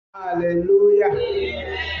Hallelujah.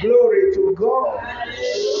 Glory to God.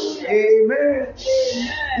 Amen.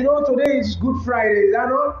 You know, today is Good Friday, is that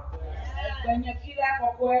not?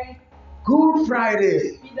 Good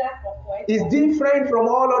Friday is different from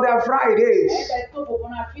all other Fridays.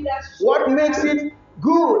 What makes it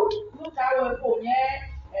good?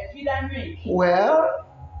 Well,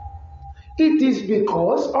 it is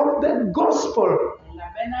because of the gospel.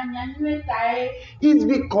 It's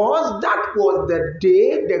because that was the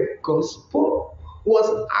day the gospel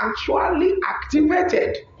was actually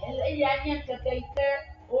activated.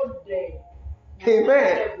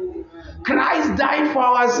 Amen. Christ died for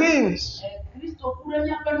our sins.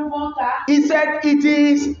 He said, "It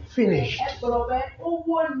is finished."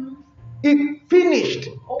 It finished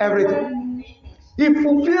everything. He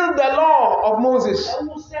fulfilled the law of Moses.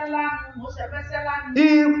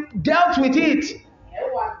 He dealt with it.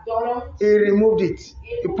 He removed it.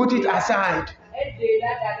 He put it aside.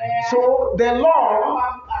 So the law,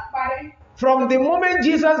 from the moment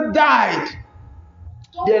Jesus died,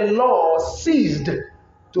 the law ceased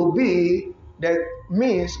to be the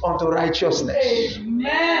means unto righteousness.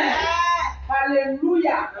 Amen.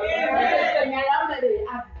 Hallelujah.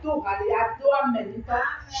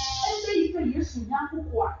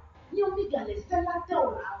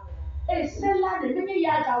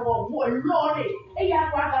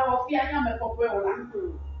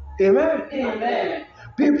 Amen. Amen.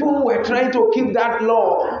 People were trying to keep that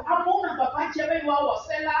law,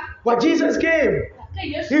 but Jesus came.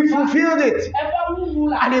 He fulfilled it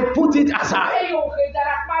and he put it aside.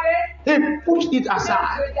 He pushed it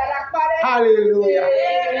aside. Hallelujah.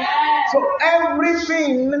 So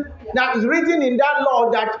everything that is written in that law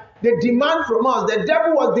that they demand from us, the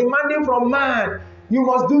devil was demanding from man, you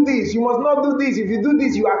must do this, you must not do this. If you do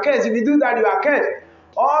this, you are cursed. If you do that, you are cursed.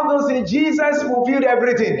 All those things, Jesus fulfilled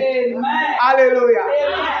everything. Amen. Hallelujah.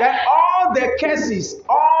 Amen. Then all the curses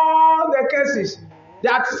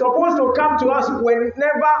that's supposed to come to us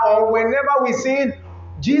whenever we sin,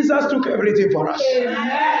 Jesus took everything for us.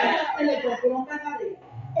 Amen.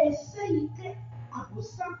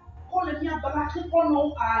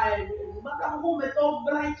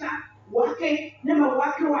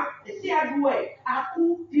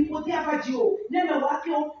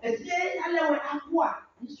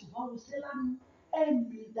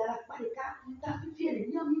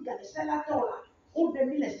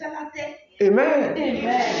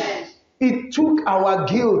 Amen. He took our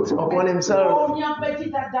guilt upon himself.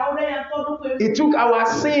 He took our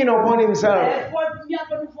sin upon himself.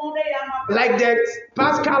 Like the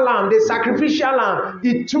Paschal lamb, the sacrificial lamb,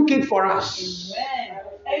 he took it for us.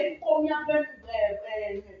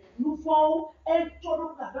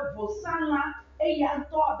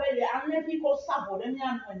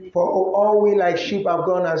 For all we like sheep have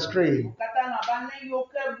gone astray,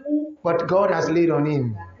 but God has laid on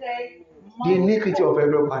him the iniquity of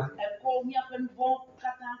everybody.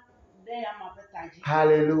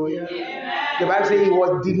 Hallelujah. The Bible says he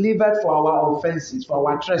was delivered for our offenses, for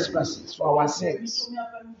our trespasses, for our sins.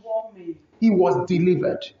 He was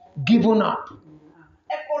delivered, given up.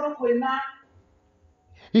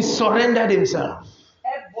 He surrendered himself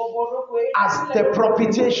as the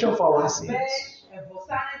propitiation for our sins.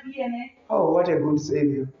 Oh, what a good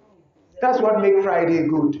Savior. That's what makes Friday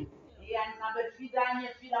good.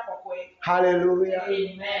 Hallelujah.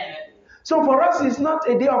 Amen. So for us, it's not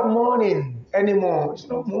a day of mourning anymore. It's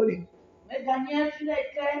not mourning.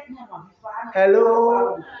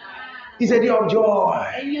 Hello? It's a day of joy.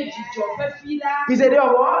 It's a day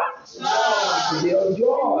of what? It's a day of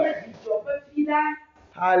joy.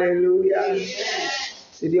 Hallelujah.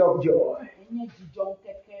 It's a day of joy.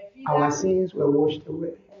 Our sins were washed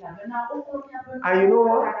away. And you know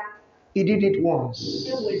what? He did it once.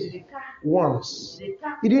 Once.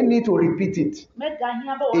 He didn't need to repeat it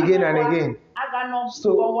again and again.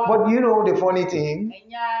 So, but you know the funny thing?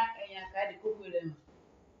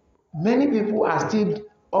 Many people are still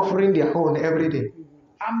offering their own every day.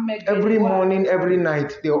 Every morning, every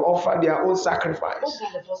night, they offer their own sacrifice.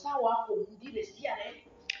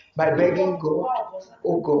 By begging God,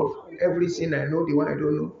 oh God, every sin I know, the one I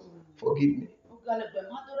don't know, forgive me.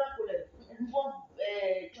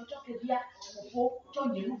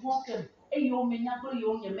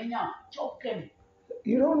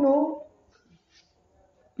 You don't know?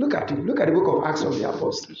 Look at it. Look at the book of Acts of the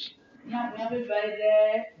Apostles.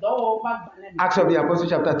 Acts of the Apostles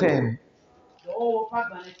chapter 10.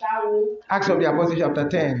 Acts of the Apostles chapter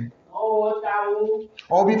 10.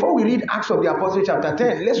 Or before we read Acts of the Apostles chapter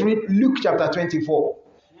 10, let's read Luke chapter 24.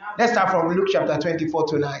 Let's start from Luke chapter 24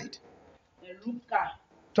 tonight.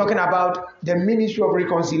 Talking about the ministry of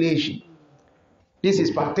reconciliation. This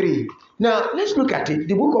is part 3. Now, let's look at it.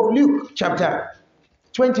 The book of Luke, chapter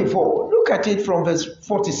 24. Look at it from verse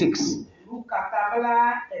 46.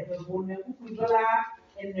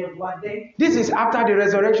 This is after the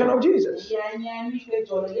resurrection of Jesus.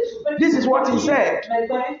 This is what he said.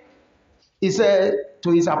 He said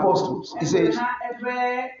to his apostles, he says,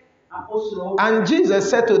 and Jesus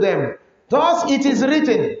said to them, thus it is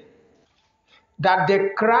written that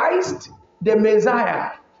the Christ, the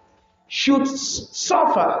Messiah, should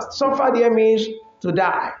suffer. Suffer there means to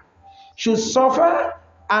die. Should suffer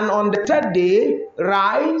and on the third day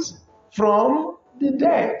rise from the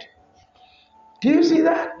dead. Do you see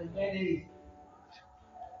that?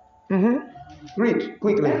 Read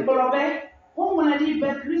quickly.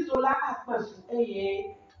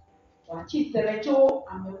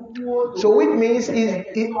 So which means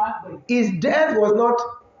his death was not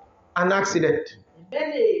an accident.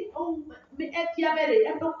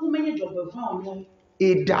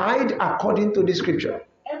 He died according to the scripture.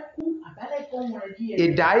 He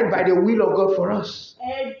died by the will of God for us.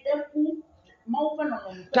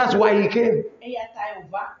 That's why he came.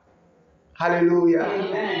 Hallelujah.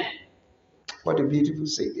 Amen. What a beautiful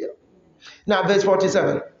Savior. Now verse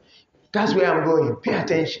 47. That's where I'm going. Pay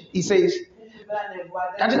attention. He says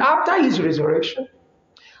that after his resurrection,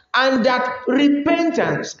 and that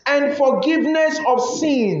repentance and forgiveness of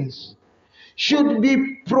sins should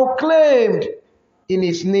be proclaimed in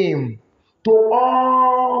his name to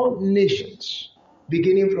all nations,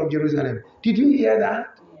 beginning from Jerusalem. Did you hear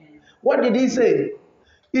that? What did he say?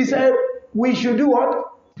 He said we should do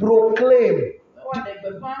what? Proclaim.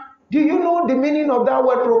 Do you know the meaning of that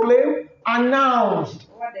word proclaim? Announced.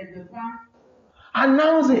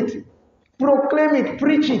 Announce it. Proclaim it.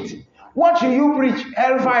 Preach it. What should you preach?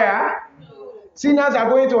 Hellfire? Sinners are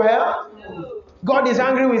going to hell? God is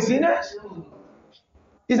angry with sinners?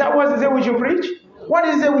 Is that what he said we should preach? What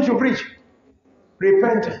did he say we should preach?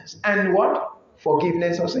 Repentance. And what?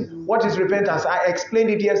 Forgiveness of sin. What is repentance? I explained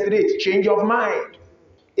it yesterday. It's change of mind.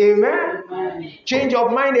 Amen? Amen. Change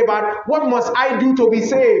of mind about what must I do to be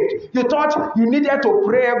saved. You thought you needed to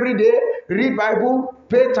pray every day, read Bible,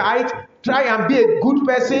 pay tithe, try and be a good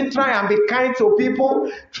person, try and be kind to people,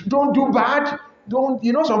 don't do bad. Don't,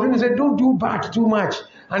 you know, some people say don't do bad too much.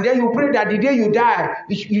 And then you pray that the day you die,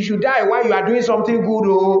 you should die while you are doing something good.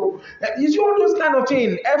 Oh, you see all those kind of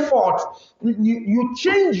things, effort. You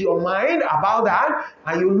change your mind about that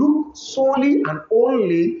and you look solely and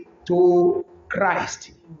only to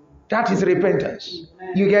Christ. That is repentance.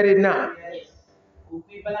 You get it now?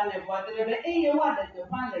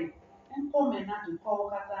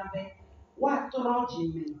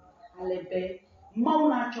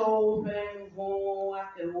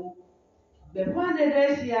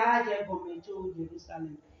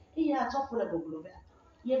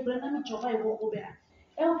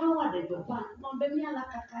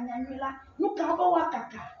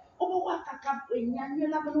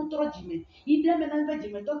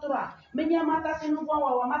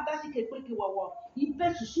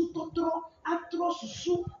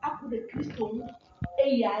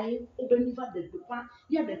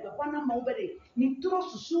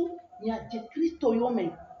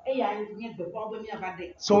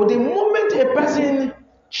 So the moment a person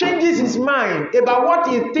changes his mind about what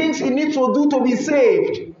he thinks he needs to do to be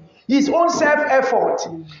saved, his own self-effort,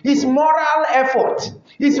 his moral effort,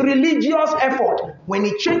 his religious effort, when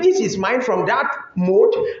he changes his mind from that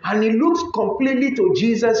mode and he looks completely to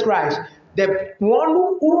Jesus Christ, the one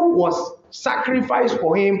who was sacrificed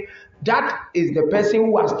for him, that is the person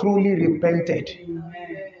who has truly repented.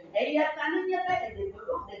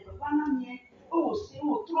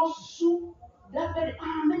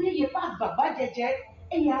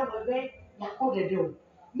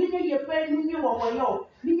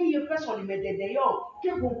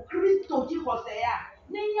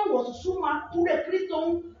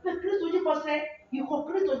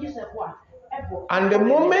 And the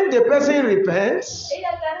moment the person repents,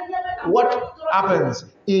 what happens?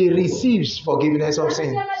 He receives forgiveness of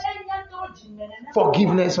sin.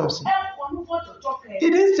 Forgiveness of sin. He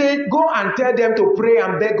didn't say go and tell them to pray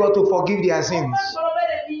and beg God to forgive their sins.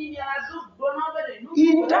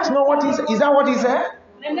 That's not what he said. Is that what he said?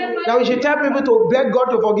 That we should tell people to beg God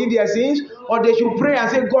to forgive their sins, or they should pray and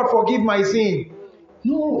say, God, forgive my sin.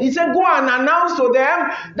 No, he said go and announce to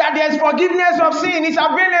them that there's forgiveness of sin. It's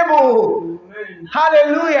available. Amen.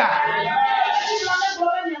 Hallelujah.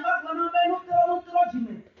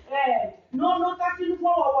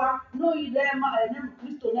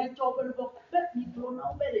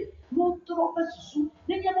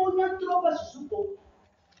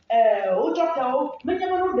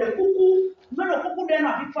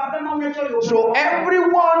 So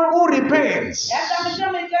everyone who repents,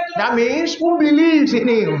 that means who believes in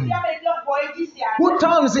him, who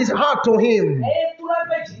turns his heart to him,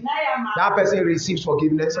 that person receives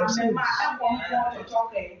forgiveness of sins.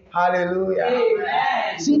 Hallelujah.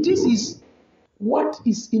 Amen. See, this is what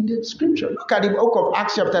is in the scripture. Look at the book of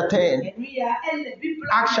Acts chapter 10.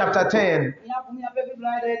 Acts chapter 10,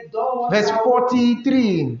 verse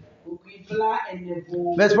 43.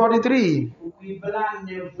 Verse 43.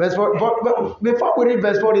 Before we read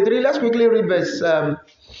verse 43, let's quickly read verse,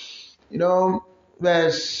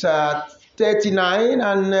 verse 39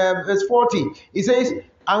 and verse 40. It says,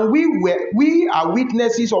 and we are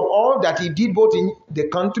witnesses of all that he did both in the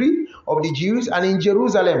country of the Jews and in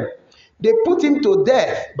Jerusalem. They put him to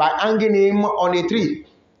death by hanging him on a tree.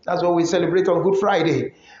 That's what we celebrate on Good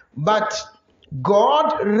Friday. But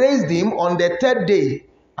God raised him on the third day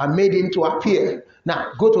and made him to appear.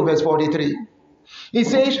 Now, go to verse 43. He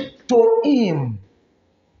says, to him,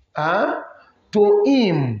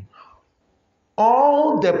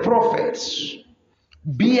 all the prophets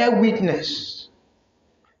bear witness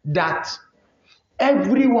that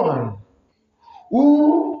everyone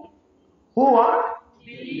who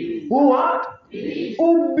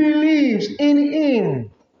believes in him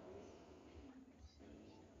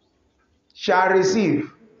shall receive,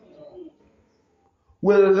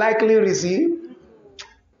 will likely receive,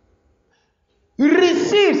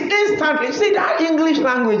 receives instantly. See, that English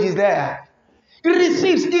language is there.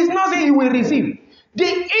 Receives. It's not saying he will receive. The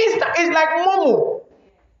instant is like Momo.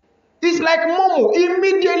 It's like Momo.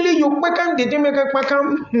 Immediately you quicken, did you make a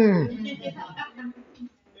quicken?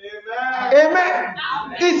 Amen.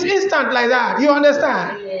 It's instant like that. You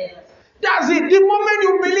understand? Yes. That's it. The moment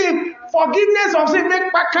you believe, forgiveness of sin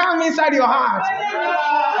make quicken inside your heart.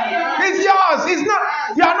 It's yours. It's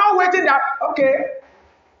not. You are not waiting that. Okay.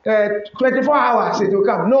 24 hours it will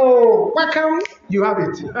come. No, welcome, you have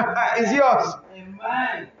it. It's yours.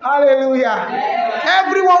 Amen. Hallelujah. Amen.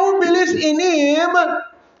 Everyone who believes in him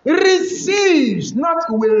receives, not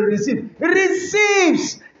will receive,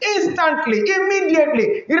 receives instantly,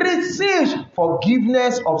 immediately, receives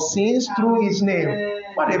forgiveness of sins through his name.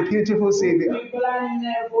 What a beautiful Savior.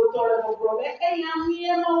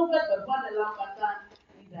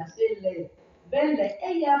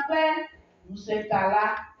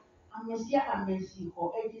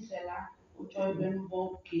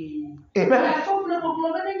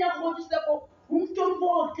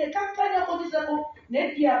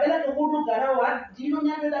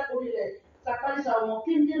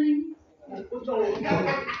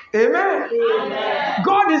 Amen. Amen.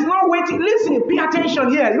 God is not waiting. Listen, pay attention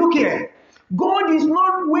here. Look here. God is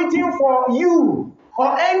not waiting for you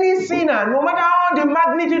or any sinner, no matter how the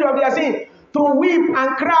magnitude of their sin, to weep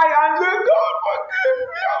and cry and say, God, forgive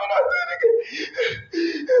me. I'm not doing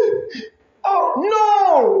it.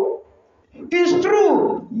 Oh, no. It's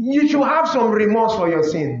true. You should have some remorse for your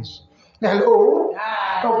sins. Hello?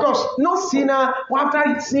 Of course, no sinner,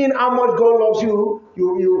 after seeing how much God loves you,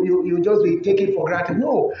 you just take it for granted.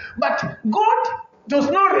 No. But God does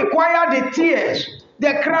not require the tears,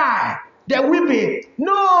 the cry, the weeping.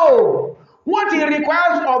 No. What he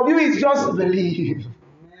requires of you is just believe.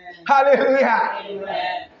 Amen. Hallelujah.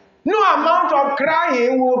 Amen. No amount of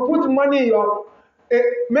crying will put money in your,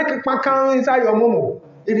 make a account inside your momo.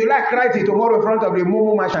 If you like, write it tomorrow in front of the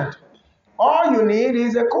momo merchant. All you need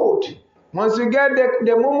is a code. Once you get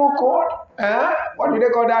the Momo code, what do they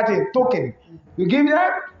call that thing? Token. You give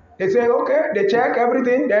them, they say, okay, they check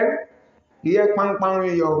everything, then you pang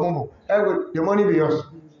in your Momo. The money be yours.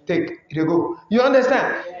 Take, they go. You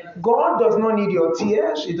understand? God does not need your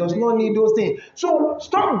tears. He does not need those things. So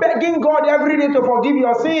stop begging God every day to forgive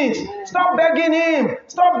your sins. Stop begging him.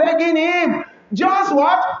 Stop begging him. Just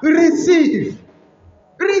what? Receive.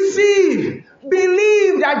 Receive.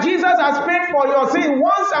 Believe that Jesus has paid for your sin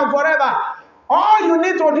once and forever. All you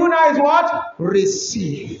need to do now is what?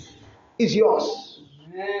 Receive. It's yours.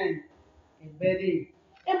 Amen.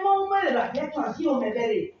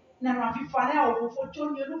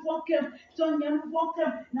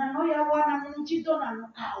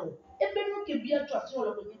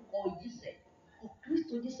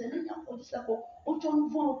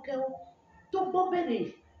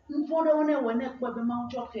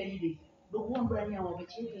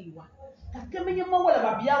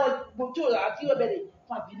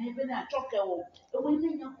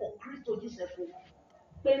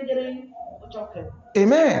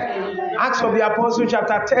 Amen. Acts of the Apostle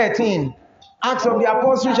chapter 13. Acts of the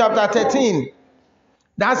Apostle chapter 13.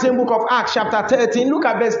 That same book of Acts chapter 13. Look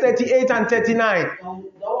at verse 38 and 39.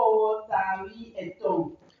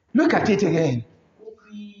 Look at it again.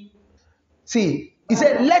 See, he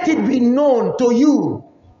said, let it be known to you,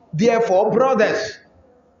 therefore, brothers,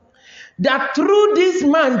 that through this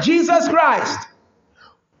man, Jesus Christ,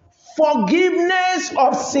 forgiveness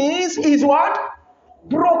of sins is what?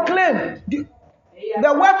 Proclaimed.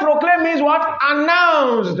 The word proclaim means what?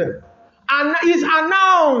 Announced. And is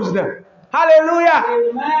announced. Hallelujah.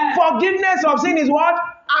 Amen. Forgiveness of sin is what?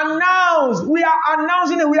 Announced. We are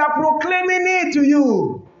announcing it. We are proclaiming it to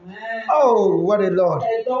you. Amen. Oh, what a Lord.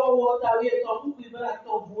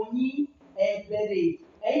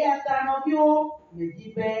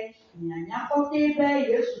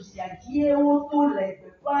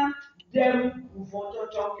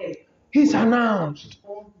 He's announced.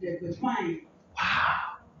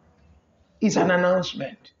 Wow. It's an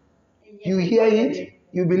announcement. You hear it,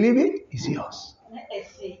 you believe it, it's yours.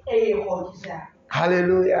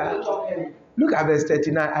 Hallelujah. Look at verse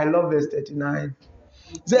 39. I love verse 39.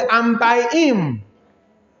 Say, and by him,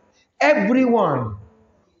 everyone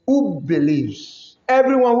who believes,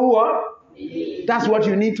 everyone who what? That's what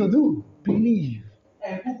you need to do. Believe.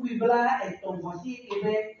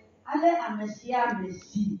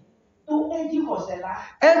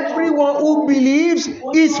 Everyone who believes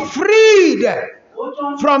is freed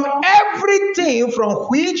from everything from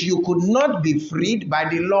which you could not be freed by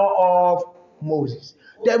the law of Moses.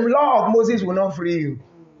 The law of Moses will not free you,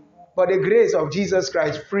 but the grace of Jesus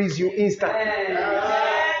Christ frees you instantly.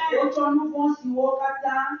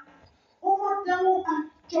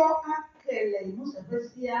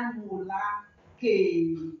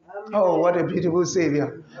 Oh, what a beautiful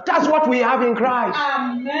Savior. That's what we have in Christ.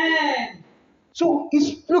 Amen. So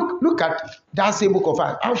look at that same book of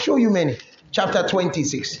Acts. I'll show you many. Chapter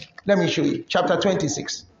 26. Let me show you. Chapter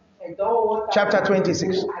 26. Chapter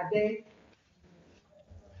 26.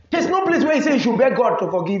 There's no place where he says you should beg God to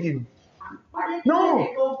forgive you. No.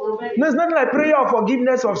 There's nothing like prayer of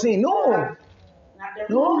forgiveness of sin. No.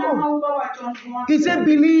 He said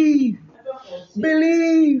believe.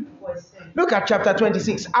 Believe. Look at chapter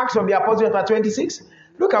 26. Acts of the Apostles chapter 26.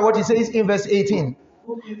 Look at what he says in verse 18.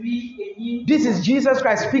 This is Jesus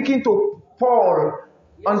Christ speaking to Paul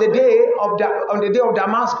on the day of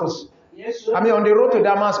Damascus. On the road to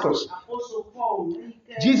Damascus.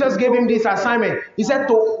 Jesus gave him this assignment. He said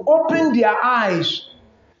to open their eyes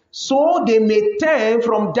so they may turn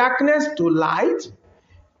from darkness to light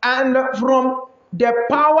and from the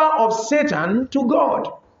power of Satan to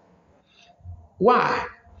God. Why?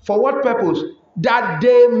 For what purpose? That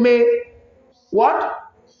they may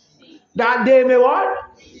what? That they may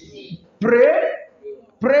what? Pray.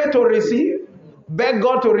 Pray to receive. Beg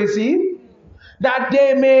God to receive. That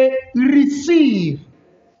they may receive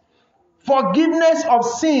forgiveness of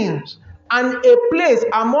sins and a place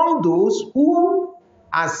among those who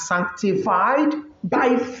are sanctified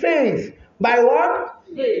by faith. By what?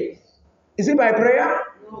 Faith. Is it by prayer?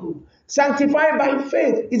 No. Sanctified by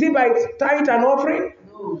faith. Is it by tithe and offering?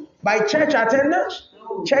 No. By church attendance?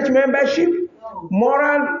 No. Church membership? No.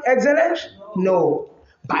 Moral excellence? No. No.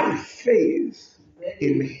 By faith.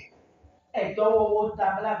 Amen.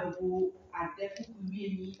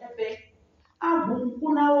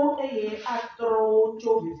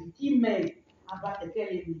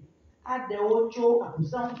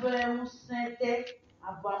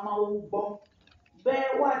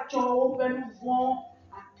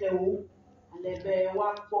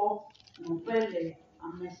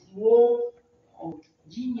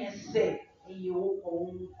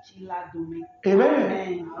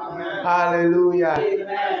 Amen. Amen. Hallelujah.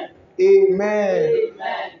 Amen. Amen.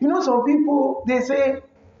 Amen. You know, some people, they say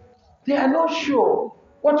they are not sure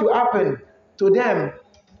what will happen to them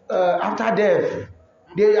after death.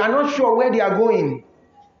 They are not sure where they are going.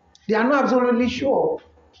 They are not absolutely sure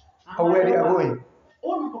of where they are going.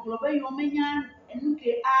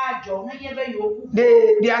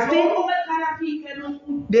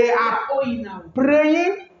 They are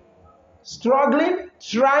praying, struggling,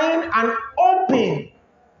 trying, and hoping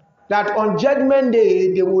that on Judgment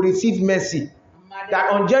Day they will receive mercy.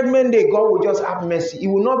 That on Judgment Day God will just have mercy. He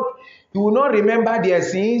will not remember their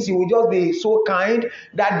sins. He will just be so kind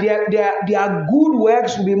that their good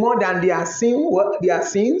works will be more than their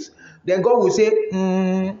sins. Then God will say,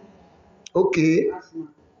 okay,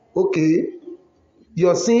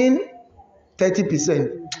 your sin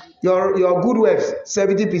 30%, your good works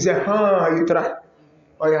 70%. You try.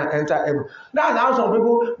 Oh yeah, enter heaven. That's how some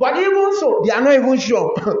people. But even so, they are not even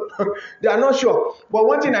sure. They are not sure. But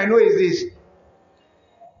one thing I know is this: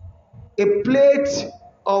 a plate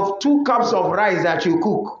of 2 cups of rice that you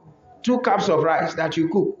cook, 2 cups of rice that you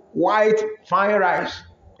cook, white fine rice.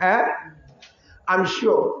 I'm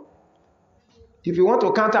sure If you want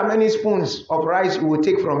to count how many spoons of rice you will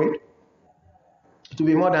take from it, it will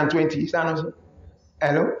be more than 20. Is that not so?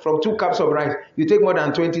 Hello? From 2 cups of rice, you take more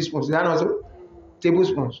than 20 spoons. Is that not so?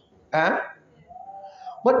 Tablespoons. Huh?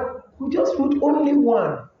 But we just put only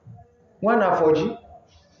one. One afoji.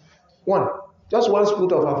 One. Just 1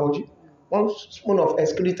 spoon of afoji. 1 spoon of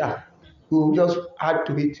excreta. We will just add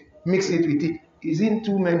to it. Mix it with it. Is it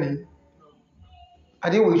too many? I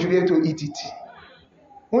think we should be able to eat it.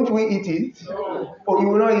 Won't we eat it? Or you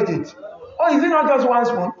will not eat it? Or is it not just 1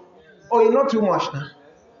 spoon? Or it's not too much now?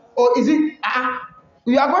 Or is it,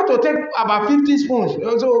 we are going to take about 50 spoons.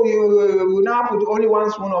 So you now put only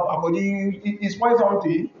 1 spoon of apple. It's quite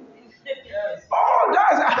something. Oh,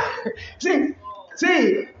 that's,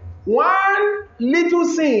 see, 1 little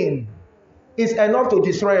sin is enough to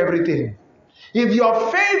destroy everything. If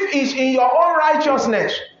your faith is in your own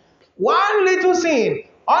righteousness, 1 little sin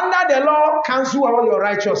under the law cancel all your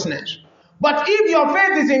righteousness. But if your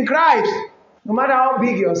faith is in Christ, no matter how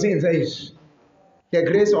big your sin is, the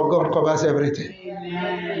grace of God covers everything.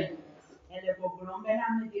 Amen. The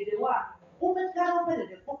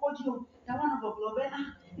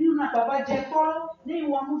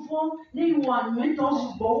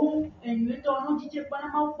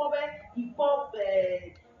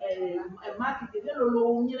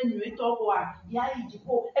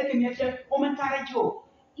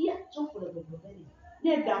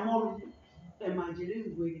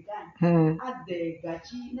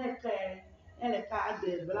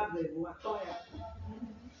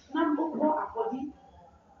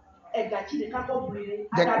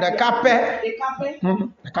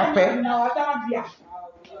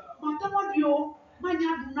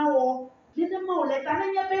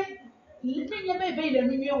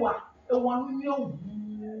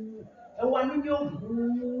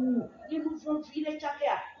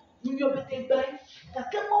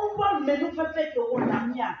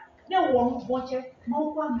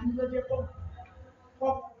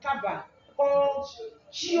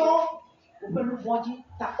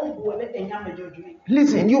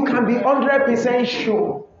Listen, you can be 100%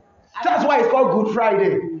 sure. That's why it's called Good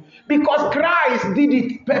Friday. Because Christ did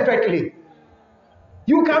it perfectly.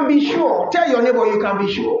 You can be sure. Tell your neighbor you can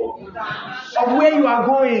be sure of where you are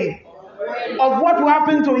going, of what will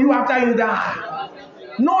happen to you after you die.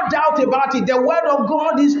 No doubt about it. The word of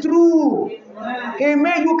God is true.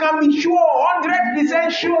 Amen. You can be sure,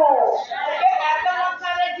 100% sure.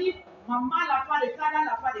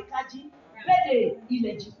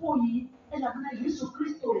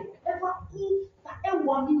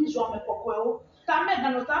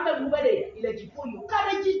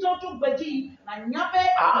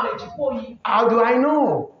 How do I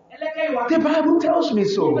know? The Bible tells me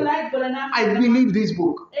so. I believe this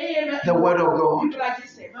book, the word of God.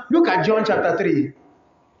 Look at John chapter 3.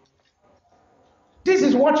 This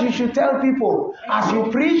is what you should tell people as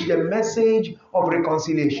you preach the message of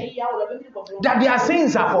reconciliation. That their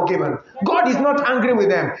sins are forgiven. God is not angry with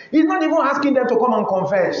them. He's not even asking them to come and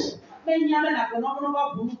confess.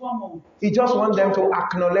 He just wants them to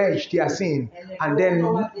acknowledge their sin. And then,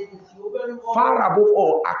 far above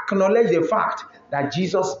all, acknowledge the fact that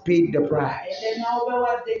Jesus paid the price.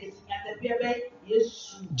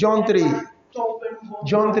 John 3.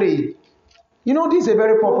 John 3. You know, this is a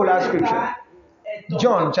very popular scripture.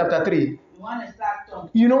 John chapter 3.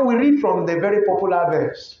 You know, we read from the very popular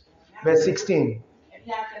verse 16.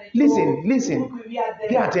 Listen,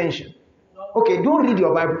 pay attention. Okay, don't read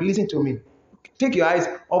your Bible, listen to me. Take your eyes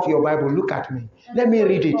off your Bible, look at me. Let me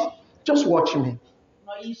read it. Just watch me.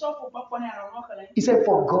 He said,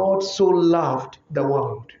 for God so loved the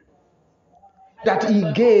world that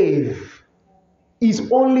he gave his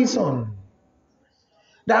only son,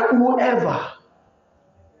 that whoever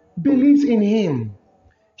believes in him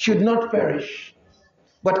should not perish,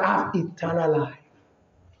 but have eternal life.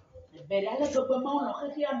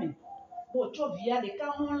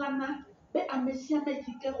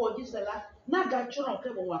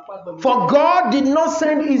 For God did not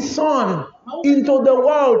send his son into the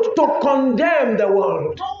world to condemn the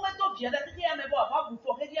world.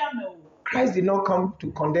 Christ did not come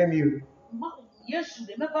to condemn you.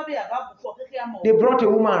 They brought a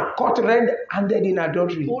woman caught red-handed in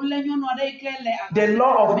adultery. The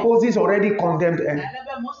law of Moses already condemned her.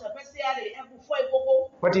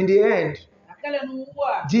 But in the end,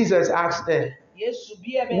 Jesus asked her,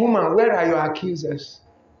 woman, where are your accusers?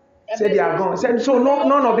 Said they are gone. Said, so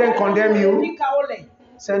none of them condemn you?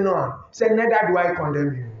 Said no. Said neither do I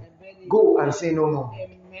condemn you. Go and say no more.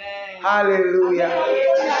 Hallelujah.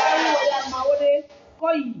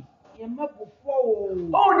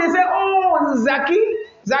 Oh, they say, oh, Zaki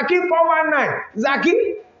 419. Zaki,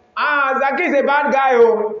 Zacchaeus is a bad guy.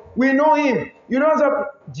 Oh, we know him. You know so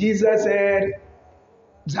Jesus said,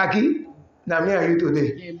 Zacchaeus, now me and you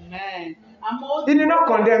today. Amen. He did not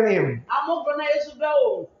condemn him.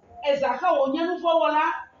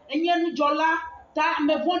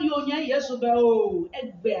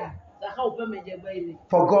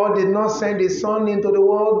 For God did not send His Son into the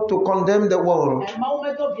world to condemn the world,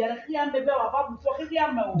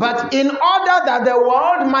 but in order that the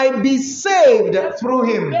world might be saved through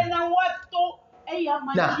Him.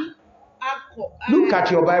 Now, look at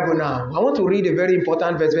your Bible now. I want to read a very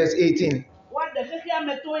important verse 18.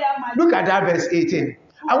 Look at that verse 18.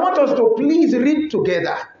 I want us to please read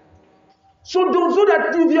together. So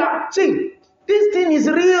that if you are, see, this thing is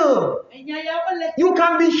real. You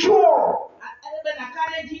can be sure.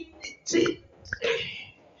 See,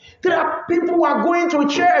 there are people who are going to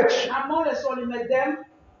church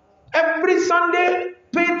every Sunday,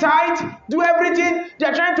 pay tithe, do everything. They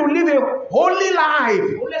are trying to live a holy life.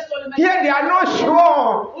 Here they are not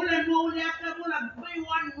sure.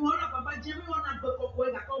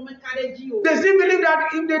 They still believe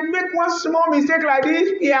that if they make one small mistake like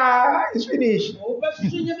this, yeah, it's finished.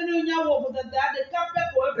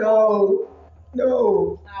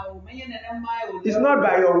 No. It's not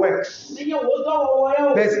by your works.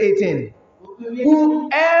 Verse 18.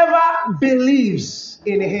 Whoever believes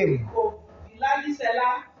in Him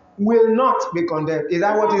will not be condemned. Is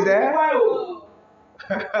that what is there?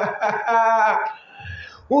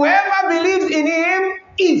 Whoever believes in Him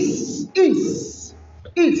is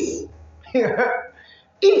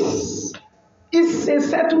a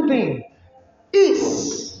settled thing.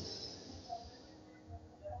 Is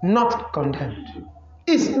not condemned.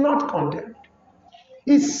 Is not condemned.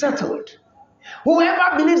 Is settled.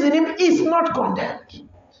 Whoever believes in Him is not condemned.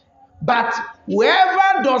 But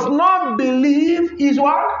whoever does not believe is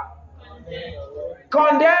what?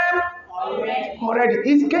 Condemned already.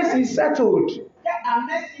 His case is settled.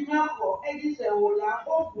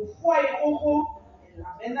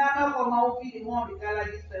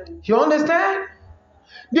 You understand?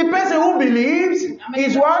 The person who believes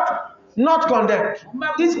is what? Not condemned.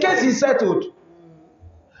 His case is settled.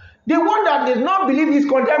 The one that does not believe is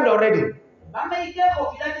condemned already.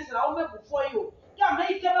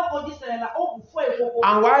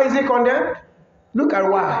 And why is he condemned? Look at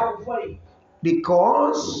why.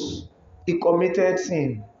 Because he committed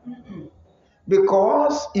sin.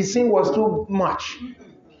 Because his sin was too much.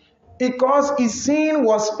 Because his sin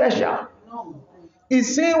was special.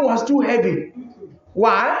 His sin was too heavy.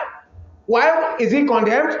 Why? Why is he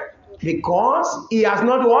condemned? Because he has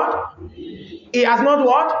not what? He has not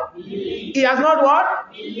what? He has not what?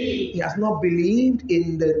 He has not believed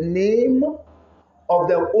in the name of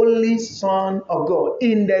the only Son of God.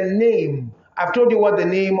 In the name. I've told you what the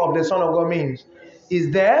name of the Son of God means. His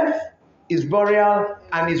death, His burial,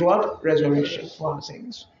 and His what? Resurrection for our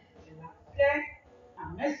sins.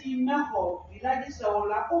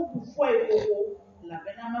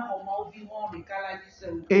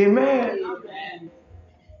 Amen.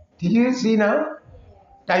 Do you see now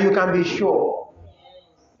that you can be sure?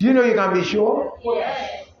 Do you know you can be sure?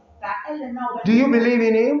 Yes. Do you believe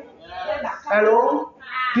in Him? Hello?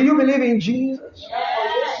 Do you believe in Jesus?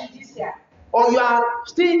 Or you are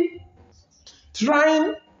still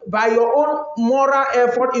trying by your own moral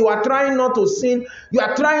effort, you are trying not to sin. You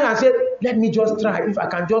are trying and say, let me just try. If I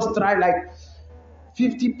can just try like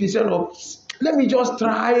 50% of, let me just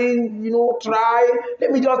try, try.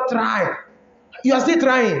 Let me just try. You are still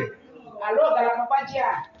trying.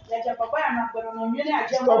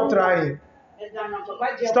 Stop trying.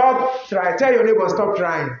 Stop trying. Tell your neighbor, stop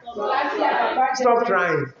trying. Stop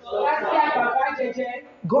trying.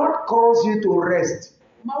 God calls you to rest.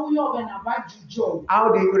 How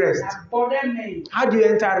do you rest? How do you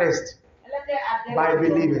enter rest? By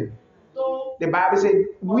believing. The Bible says,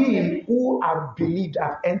 we who have believed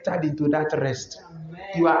have entered into that rest.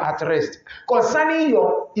 You are at rest. Concerning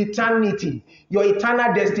your eternity, your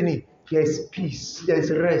eternal destiny, there is peace, there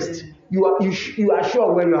is rest. You are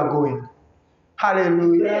sure where you are going.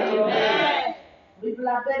 Hallelujah. Amen.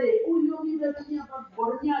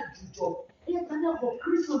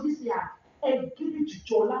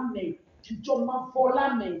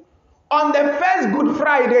 On the first Good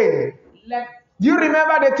Friday, do you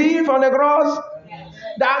remember the thief on the cross?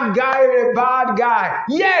 That guy, a bad guy.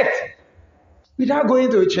 Yet, without going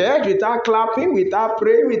to church, without clapping, without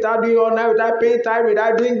praying, without doing all night, without paying time,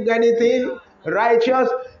 without doing anything righteous,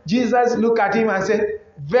 Jesus looked at him and said,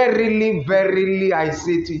 verily, verily, I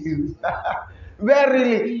say to you.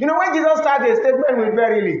 Verily. You know, when Jesus started a statement with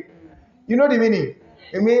verily, you know the meaning?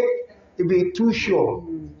 It means it be too sure.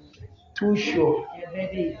 Too sure.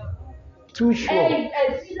 Too sure.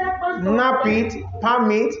 Nap it,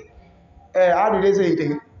 palm it. How do they say it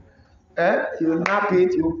again? You nap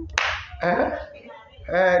it,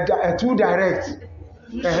 too direct,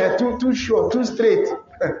 too short, too straight.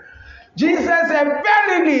 Jesus said,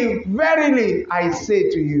 verily, verily, I say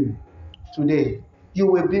to you, today, you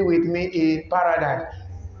will be with me in paradise.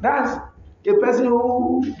 That's a person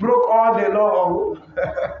who broke all the law.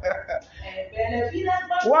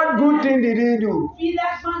 What good thing did he do?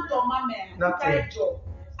 Nothing.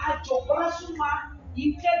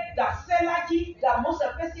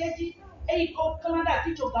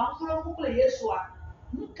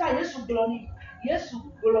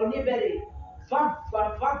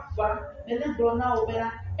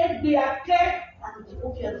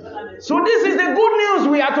 So this is the good news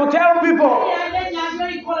we are to tell people,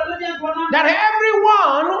 that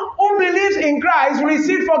everyone who believes in Christ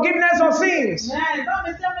receives forgiveness of sins.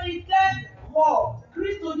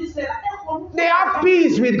 They have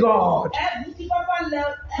peace with God.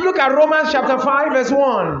 Look at Romans chapter 5 verse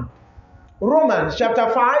 1. Romans chapter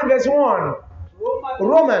 5 verse 1.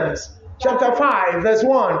 Romans chapter 5 verse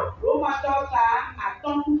 1.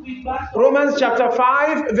 Romans chapter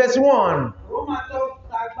 5 verse 1.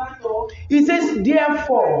 It says,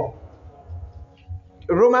 therefore,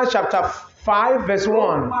 Romans chapter 5 verse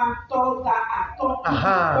 1.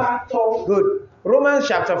 Good. Romans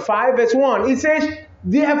chapter 5 verse 1. It says,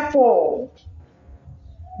 therefore.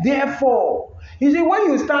 You see, when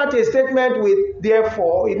you start a statement with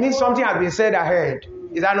therefore, it means something has been said ahead.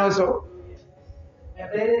 Is that not so?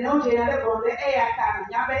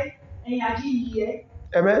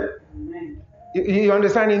 Amen? You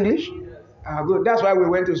understand English? Good. That's why we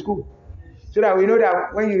went to school. So that we know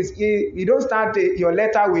that when you don't start your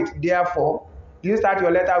letter with therefore, you start your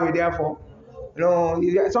letter with therefore. No,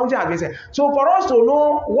 something has been said. So for us to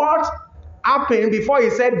know what happened before he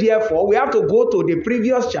said therefore, we have to go to the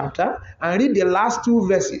previous chapter and read the last two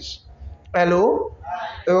verses. Hello?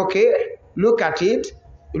 Okay. Look at it.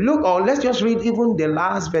 Let's just read even the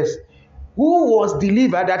last verse. Who was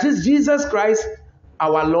delivered, that is Jesus Christ,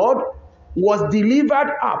 our Lord, was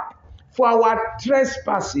delivered up for our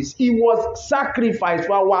trespasses. He was sacrificed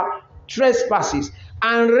for our trespasses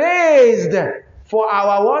and raised for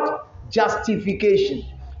our what? Justification.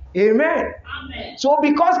 Amen. Amen. So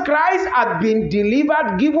because Christ had been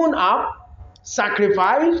delivered, given up,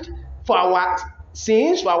 sacrificed for our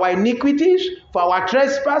sins, for our iniquities, for our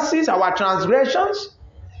trespasses, our transgressions,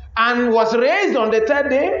 and was raised on the third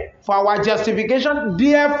day for our justification,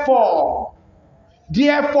 therefore,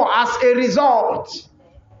 as a result,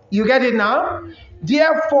 you get it now?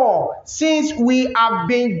 Therefore, since we have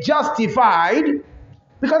been justified,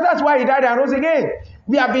 because that's why he died and rose again,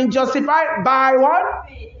 we have been justified by what?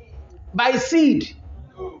 By seed,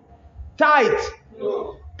 tithe,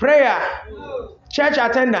 prayer, church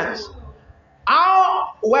attendance.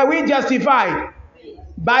 How were we justified?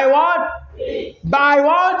 By what? By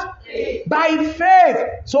what? By faith.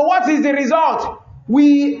 So what is the result?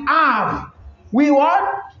 We have. We what?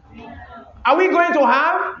 Are we going to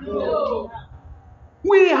have? No.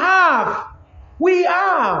 We have.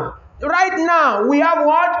 Right now, we have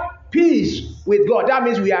what? Peace with God. That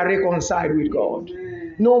means we are reconciled with God.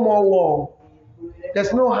 No more war.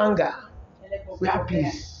 There's no hunger. We have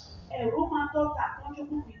peace.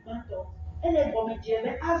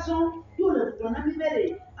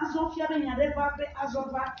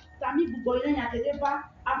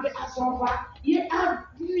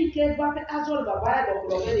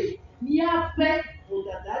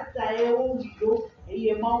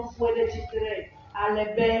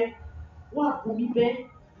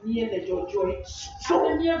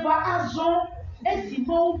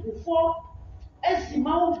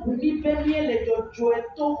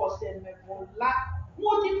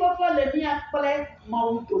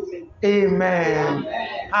 Amen.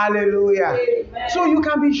 Hallelujah. Amen. So you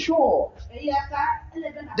can be sure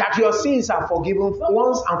that your sins are forgiven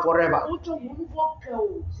once and forever.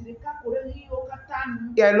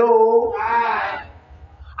 Hello.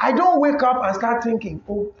 I don't wake up and start thinking,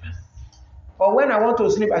 or when I want to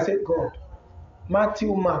sleep, I say, God,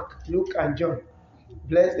 Matthew, Mark, Luke, and John,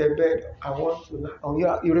 bless the bed. I want to lie. Oh,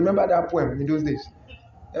 yeah, you remember that poem in those days?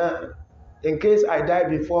 In case I die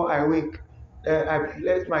before I wake, I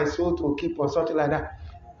bless my soul to keep or something like that.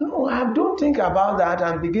 No, I don't think about that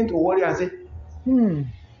and begin to worry and say,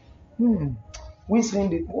 we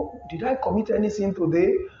sinned. Did I commit any sin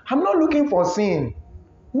today? I'm not looking for sin.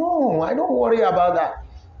 No, I don't worry about that.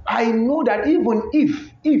 I know that even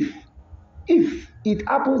if it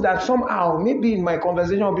happens that somehow, maybe in my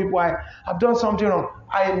conversation with people, I have done something wrong,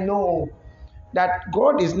 I know that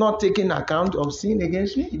God is not taking account of sin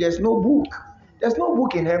against me? There's no book. There's no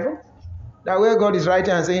book in heaven that where God is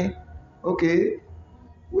writing and saying, okay,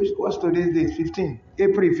 what's today's date?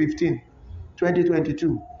 April 15,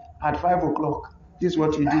 2022 at 5 o'clock. This is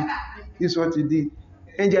what you did. This is what you did.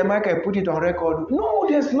 Angel Michael put it on record. No,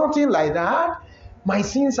 there's nothing like that. My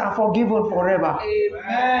sins are forgiven forever.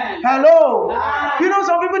 Amen. Hello. You know,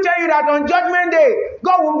 some people tell you that on Judgment Day,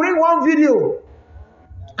 God will bring one video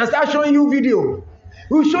and start showing you video.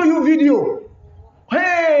 He will show you video.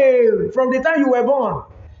 Hey, from the time you were born,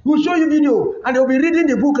 he will show you video, and they'll be reading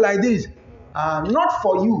the book like this. Not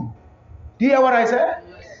for you. Do you hear what I said?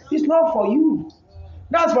 It's not for you.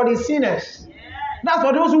 That's for the sinners. That's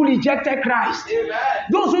for those who rejected Christ.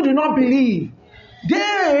 Those who do not believe.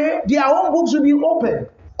 Their own books will be open.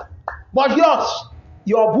 But yours,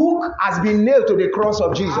 your book has been nailed to the cross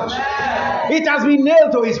of Jesus. It has been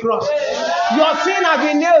nailed to his cross. Your sin has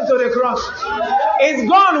been nailed to the cross. It's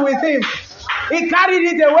gone with him. He carried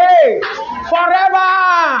it away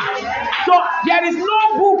forever. So there is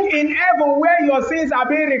no book in heaven where your sins are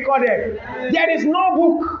being recorded. There is no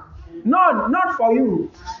book. None, not for you.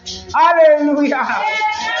 Hallelujah.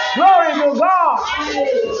 Glory to God.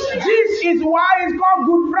 This is why it's called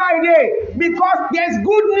Good Friday, because there's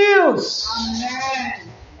good news. Amen.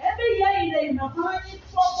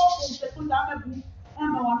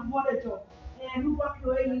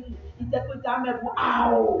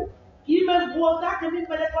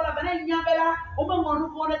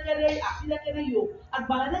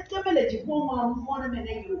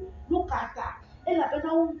 Ela bena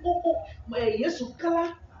koko Yesu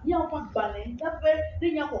kala nya kwa bane dabe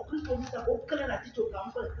de nya ko Kristo ni ta ko kala na tito ka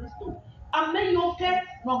mpa Kristo ame yoke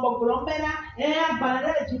no gbogbo mbela agbana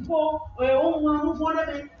de jipo ohun anu fo de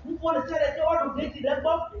me fo de sele te o do geti de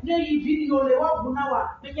gbo ne yi video le wa guna wa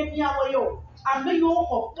me nye mi awo yo ame yo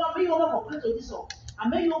ko Kristo ni so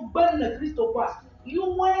ame yo gbe na Kristo kwa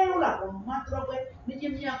yu wa la ko matro gbe me nye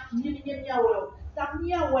mi awo yo ta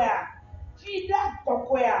mi awo ya fida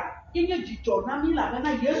kokoya.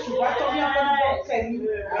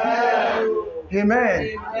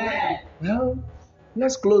 Amen. Well,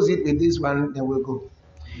 let's close it with this one, then we'll go.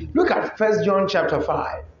 Look at 1 John chapter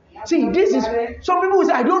 5. See, this is, some people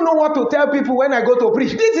say, I don't know what to tell people when I go to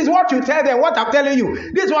preach. This is what you tell them, what I'm telling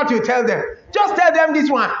you. This is what you tell them. Just tell them this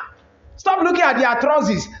one. Stop looking at their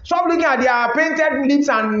trousers. Stop looking at their painted lips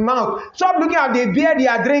and mouth. Stop looking at the beer they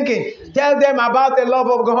are drinking. Tell them about the love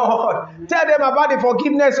of God. Tell them about the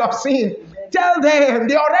forgiveness of sin. Tell them.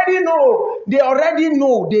 They already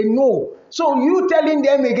know. They know. So you telling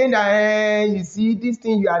them again that, you see, this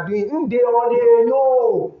thing you are doing, they already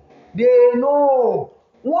know. They know.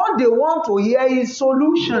 What they want to hear is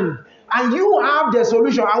solution. And you have the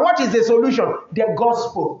solution. And what is the solution? The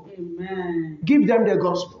gospel. Amen. Give them the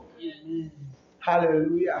gospel. Amen.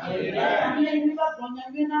 Hallelujah. Amen.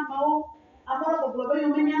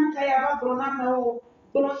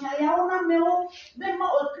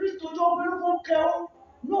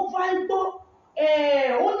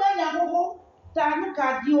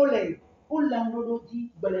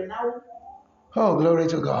 Oh, glory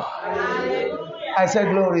to God. Hallelujah. I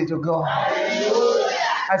said glory to God. Hallelujah.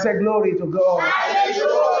 I said glory to God.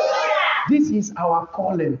 Hallelujah. This is our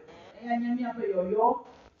calling.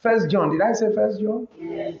 1 John. Did I say 1 John?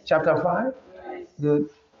 Yes. Chapter 5? Yes. Good.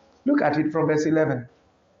 Look at it from verse 11.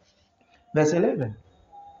 Verse 11.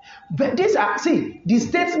 But these are, see, the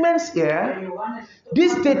statements here,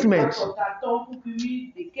 these statements,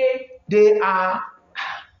 they are,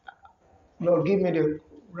 Lord, give me the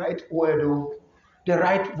right word, the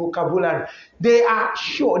right vocabulary. They are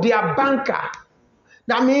sure, they are banker.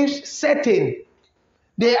 That means certain.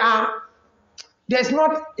 They are, it's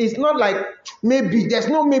not like maybe, there's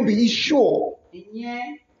no maybe, it's sure.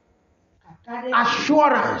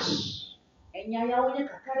 Assurance.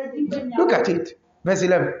 Look at it. Verse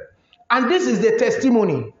 11. And this is the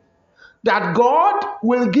testimony that God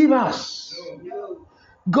will give us.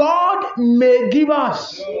 God may give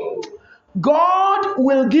us. God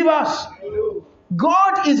will give us.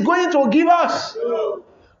 God is going to give us.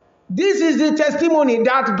 This is the testimony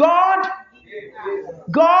that God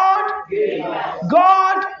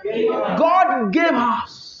gave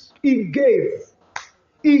us. He gave.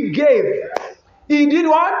 He did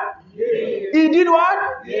what? He did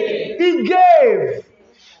what? He gave.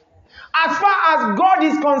 As far as God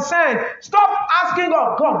is concerned, stop asking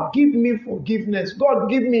God, God, give me forgiveness. God,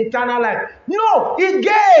 give me eternal life. No, He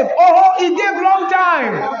gave. Oh, He gave long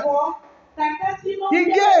time. He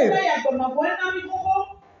gave.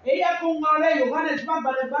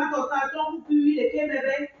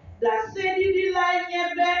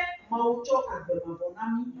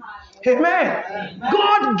 Amen.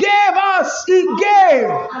 God gave us. He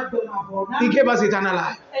gave us eternal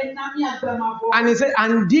life. And he said,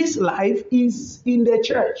 and this life is in the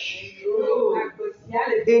church.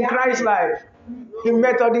 In Christ's life. In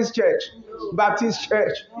Methodist Church. Baptist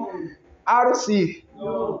Church. RC.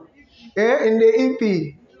 In the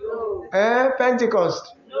EP.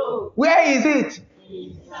 Pentecost. Where is it?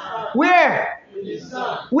 Where?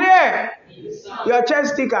 Where? Your church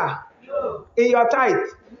sticker. In your tithe.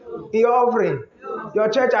 In your offering. Your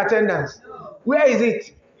church attendance. Where is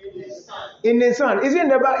it? In the Son. Is it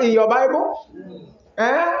in your Bible?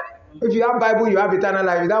 If you have Bible, you have eternal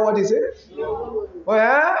life. Is that what it says?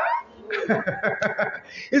 Well,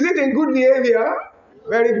 is it in good behavior?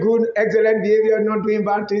 Very good, excellent behavior, not doing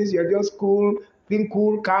bad things. You're just cool, being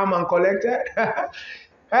cool, calm, and collected.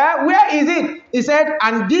 Where is it? He said,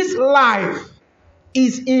 and this life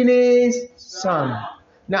is in his Son.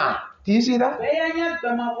 Now, do you see that?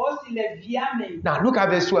 Now, look at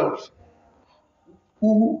verse 12.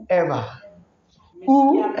 Whoever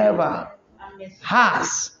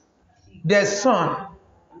has the Son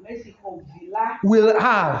will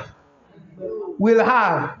have,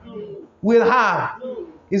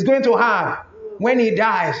 is going to have when he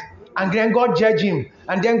dies, and then God judge him,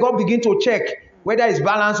 and then God begin to check whether it's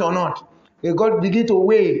balanced or not. God begin to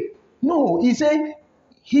weigh. No, he said,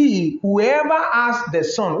 whoever has the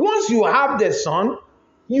Son, once you have the Son,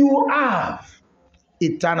 you have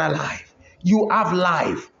eternal life. You have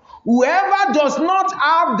life. Whoever does not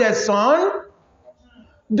have the Son,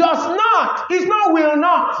 does not, it's not will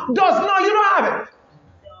not, does not, you don't have it.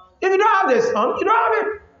 If you don't have the Son, you don't have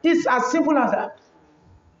it. It's as simple as that.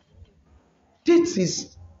 This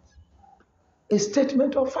is a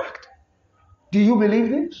statement of fact. Do you believe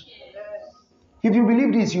this? If you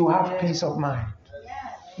believe this, you have peace of mind.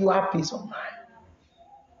 You have peace of mind.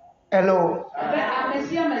 Hello.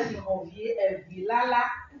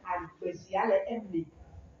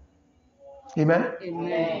 Amen.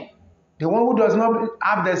 Amen. The one who does not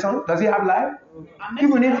have the Son, does he have life?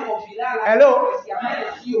 Even if, hello,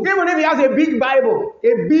 even if he has a big Bible,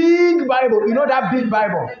 you know that big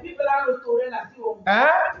Bible.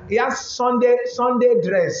 He has Sunday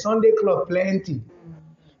dress, Sunday cloth, plenty.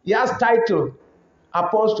 He has title,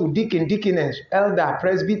 apostle, deacon, deaconess, elder,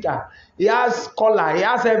 presbyter. He has collar, he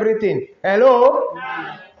has everything. Hello?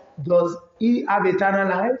 Does he have eternal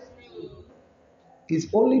life? It's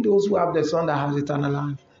only those who have the Son that has eternal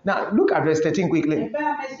life. Now, look at verse 13 quickly.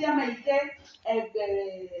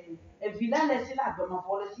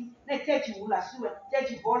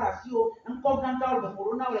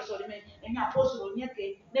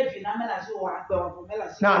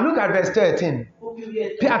 Now, look at verse 13.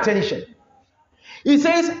 Pay attention. He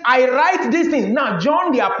says, I write these things. Now,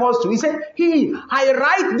 John the Apostle, he said, I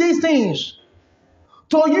write these things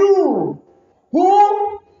to you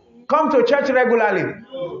who come to church regularly.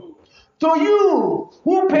 To you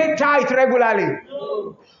who pay tithe regularly.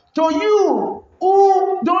 To you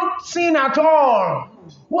who don't sin at all.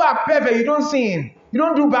 Who are perfect, you don't sin. You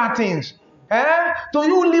don't do bad things. To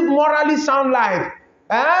you who live morally sound life.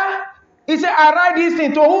 He said, I write these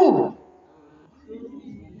things to who?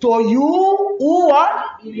 To you who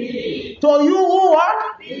what? Believe. To you who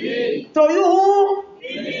what? Believe. To you who?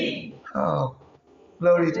 Believe. Oh,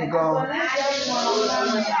 glory to God.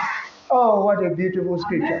 Oh, what a beautiful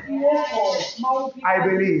scripture. I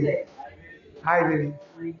believe. I believe.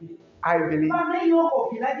 I believe.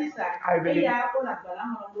 I believe.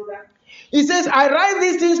 He says, I write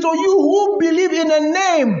these things to you who believe in the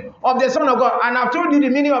name of the Son of God. And I've told you the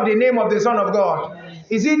meaning of the name of the Son of God.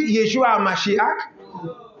 Is it Yeshua Mashiach?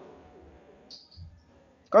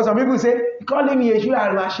 Because some people say, call him Yeshua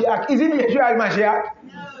al-Mashiach. Is it Yeshua al-Mashiach?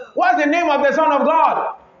 What's the name of the Son of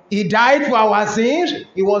God? He died for our sins,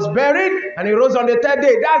 he was buried, and he rose on the third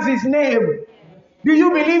day. That's his name. Do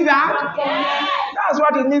you believe that? Yes. That's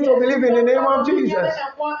what it means to believe in the name of Jesus.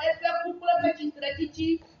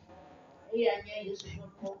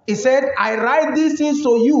 He said, I write these things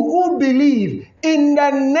to you who believe in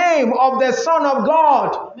the name of the Son of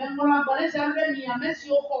God,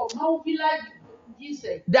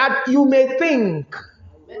 that you may think,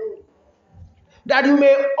 that you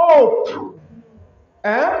may hope,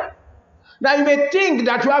 that you may think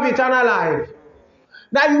that you have eternal life,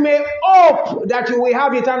 that you may hope that you will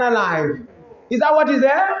have eternal life. Is that what is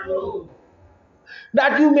there? No.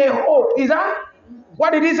 That you may hope. Is that?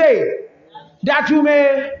 What did he say? That you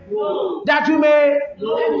may, no. That you may,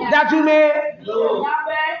 no. That you may, no.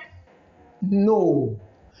 Know.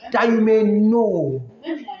 That you may know.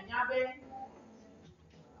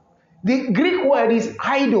 The Greek word is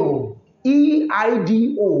idol.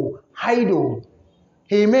 E-I-D-O. Idol.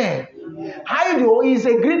 Amen. Idol is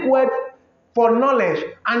a Greek word for knowledge.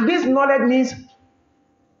 And this knowledge means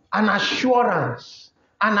an assurance,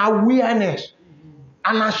 an awareness,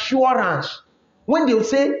 an assurance. When they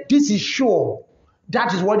say this is sure,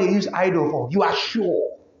 that is what they use idol for. You are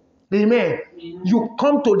sure. Amen. You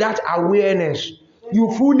come to that awareness.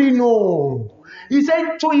 You fully know. He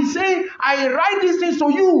said, I write these things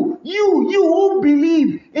to you who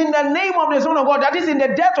believe in the name of the Son of God, that is in the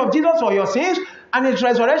death of Jesus for your sins and his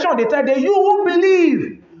resurrection on the third day. You who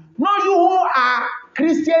believe, not you who are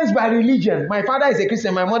Christians by religion. My father is a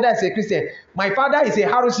Christian, my mother is a Christian. My father is a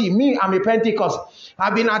Harusi, me, I'm a Pentecost.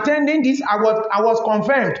 I've been attending this, I was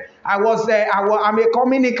confirmed. I'm a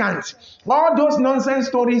communicant. All those nonsense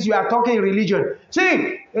stories you are talking religion.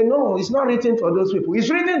 See, no, it's not written for those people. It's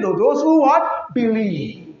written to those who what?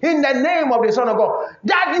 Believe in the name of the Son of God.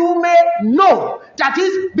 That you may know, that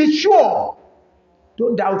is, be sure.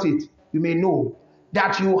 Don't doubt it. You may know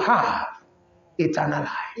that you have eternal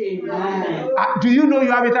life. Do you know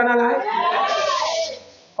you have eternal life? Yes.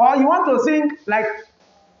 Or you want to sing like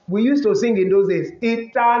we used to sing in those days,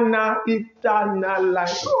 eternal, eternal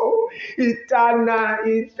life. Oh, eternal,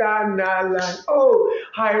 eternal life. Oh,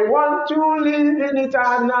 I want to live in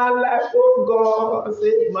eternal life. Oh God,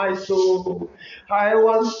 save my soul. I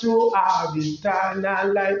want to have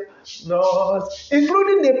eternal life. Lord,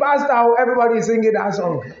 including the pastor, everybody is singing that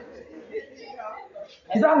song.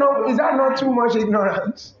 Is that not too much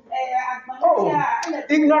ignorance? Oh,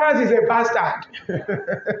 ignorance is a bastard.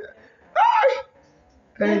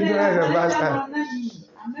 Ignorance is a bastard.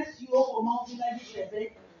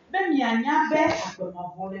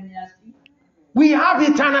 We have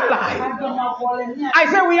eternal life. I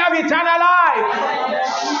say we have eternal life.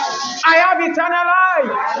 I have eternal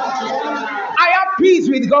life. I have peace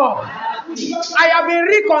with God. I have been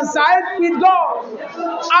reconciled with God.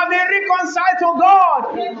 I've been reconciled to God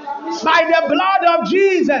by the blood of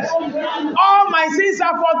Jesus. All my sins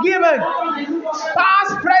are forgiven,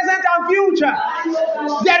 past, present, and future.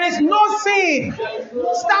 There is no sin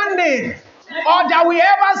standing or that we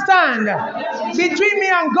ever stand between me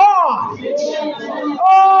and God.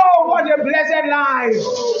 Oh, what a blessed life.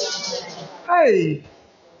 Hey.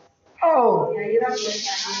 Oh,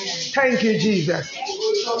 thank you, Jesus.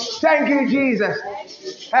 Thank you, Jesus.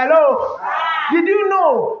 Hello. Did you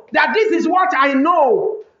know that this is what I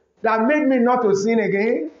know that made me not to sin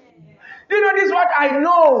again? Do you know this is what I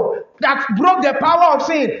know that broke the power of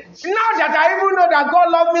sin? Now that I even know that God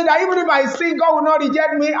loves me, that even if I sin, God will not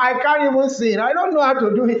reject me, I can't even sin. I don't know how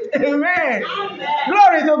to do it. Amen. Amen.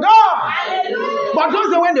 Glory to God. Hallelujah. But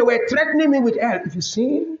those when they were threatening me with hell, if you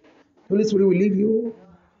sin, the Holy Spirit will leave you.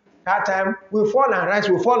 That time, we'll fall and rise,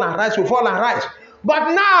 we'll fall and rise, we'll fall and rise.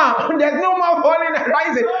 But now, there's no more falling and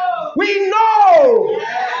rising. We know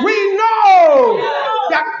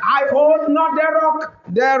that I hold not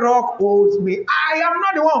the rock holds me. I am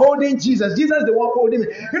not the one holding Jesus. Jesus is the one holding me.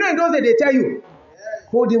 You know, in those days, they tell you,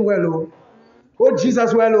 hold him well, oh. Hold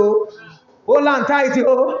Jesus well, oh. Hold on tight,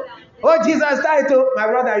 oh. Hold Jesus tight, oh. My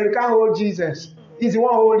brother, you can't hold Jesus. He's the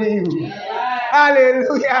one holding you.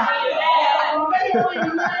 Hallelujah.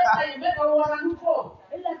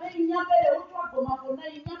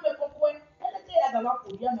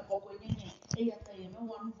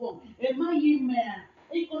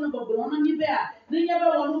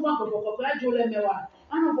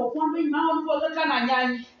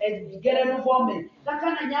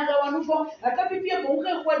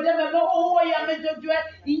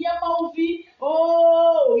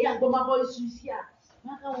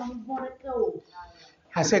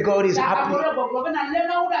 I said God is happy.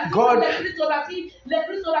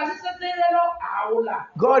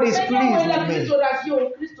 God is pleased with me.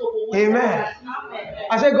 Amen.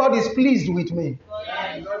 I said God is pleased with me.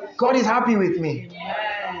 God is happy with me.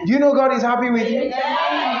 Do you know God is happy with you?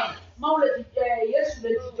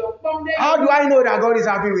 How do I know that God is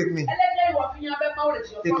happy with me?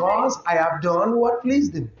 Because I have done what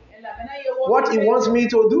pleased him. What he wants me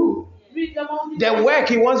to do. The work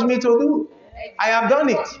he wants me to do. I have done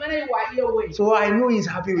it. So I know he's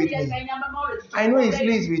happy with me. I know he's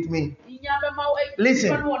pleased with me.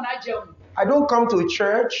 Listen, I don't come to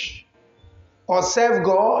church or serve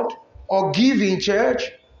God or give in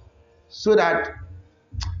church so that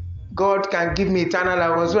God can give me eternal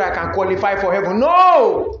life or so I can qualify for heaven.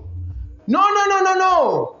 No.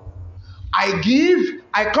 I give,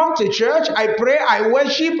 I come to church, I pray, I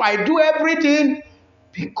worship, I do everything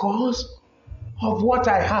because of what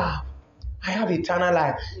I have. I have eternal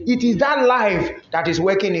life. It is that life that is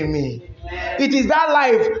working in me. It is that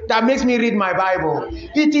life that makes me read my Bible.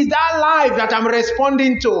 It is that life that I'm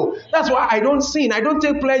responding to. That's why I don't sin. I don't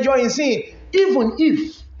take pleasure in sin. Even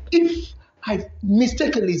if I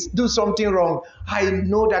mistakenly do something wrong, I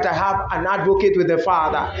know that I have an advocate with the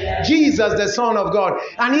Father, Jesus, the Son of God,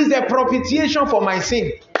 and He's the propitiation for my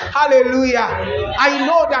sin. Hallelujah. I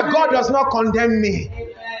know that God does not condemn me.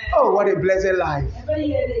 Oh, what a blessed life.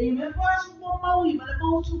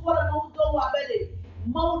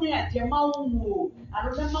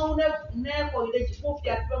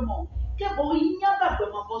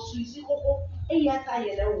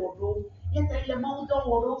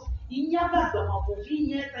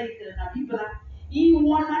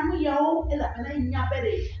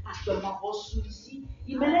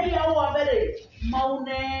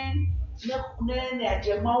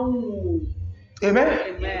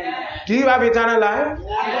 Amen. Do you have eternal life?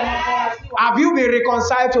 Have you been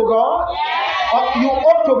reconciled to God? Or you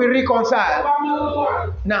hope to be reconciled?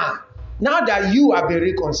 Now that you have been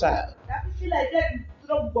reconciled,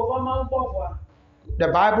 the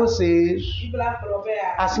Bible says,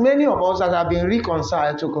 as many of us as have been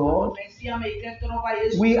reconciled to God,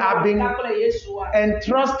 we have been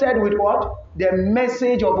entrusted with what? The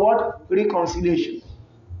message of what? Reconciliation.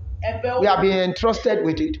 We have been entrusted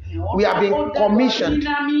with it. We have been commissioned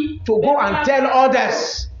to go and tell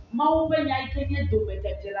others.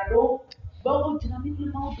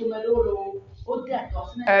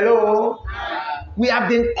 Hello. We have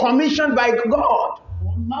been commissioned by God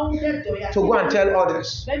to go and tell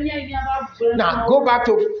others. Now go back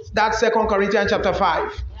to that 2 Corinthians chapter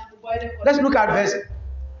 5. Let's look at verse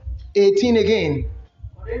 18 again.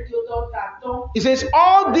 It says,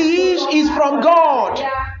 all this is from God,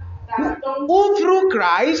 who through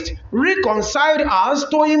Christ reconciled us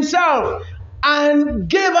to Himself and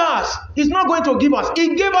gave us. He's not going to give us.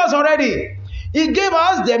 He gave us already. He gave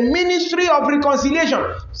us the ministry of reconciliation.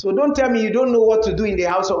 So don't tell me you don't know what to do in the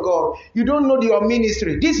house of God. You don't know your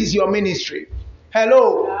ministry. This is your ministry.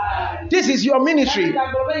 Hello. This is your ministry.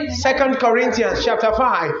 2 Corinthians chapter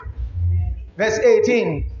 5 verse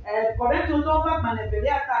 18.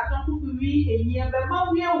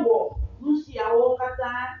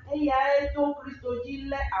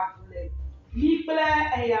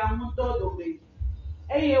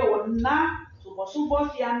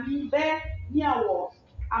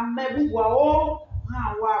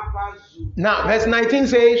 Now, verse 19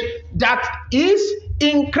 says, that is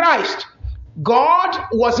in Christ, God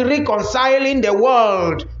was reconciling the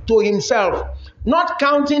world to Himself, not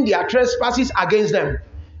counting their trespasses against them,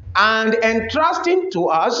 and entrusting to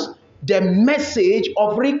us the message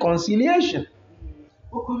of reconciliation.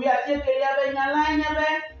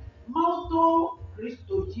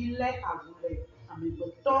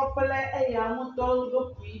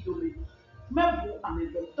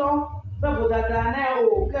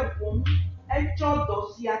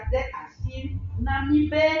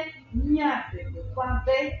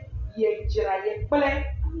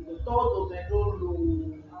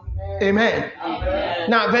 Amen.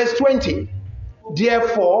 Now, verse 20.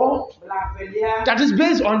 Therefore, that is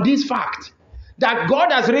based on this fact that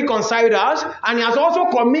God has reconciled us and He has also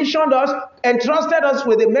commissioned us, entrusted us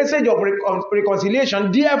with the message of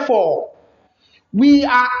reconciliation. Therefore, we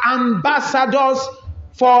are ambassadors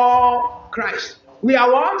for Christ. We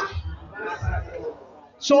are what?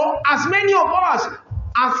 So, as many of us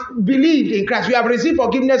as believed in Christ, we have received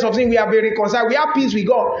forgiveness of sin, we have been reconciled, we have peace with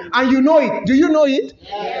God, and you know it. Do you know it?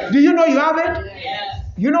 Yes. Do you know you have it? Yes.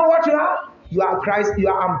 You know what you are? You are Christ, you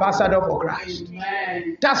are ambassador for Christ.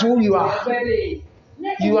 Amen. That's who you are.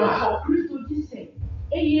 You are.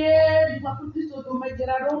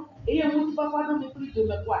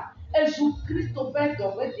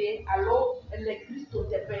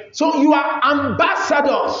 So you are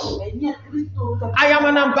ambassadors. I am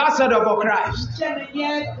an ambassador for Christ.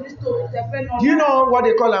 Do you know what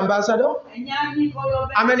they call ambassador?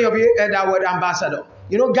 How many of you heard that word ambassador?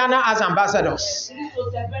 You know, Ghana has ambassadors.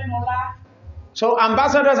 So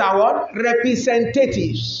ambassadors are what?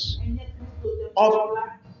 Representatives of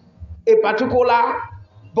a particular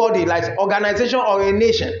body, like organization or a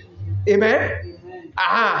nation. Amen?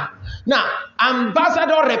 Aha. Now,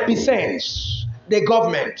 ambassador represents the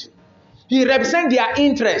government. He represents their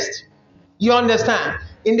interest. You understand?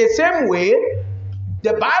 In the same way,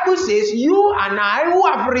 the Bible says you and I who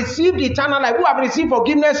have received eternal life, who have received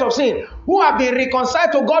forgiveness of sin, who have been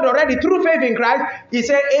reconciled to God already through faith in Christ, He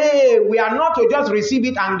said, hey, we are not to just receive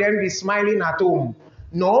it and then be smiling at home.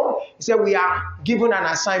 No, He said we are given an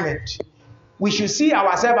assignment. We should see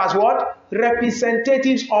ourselves as what?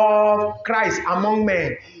 Representatives of Christ among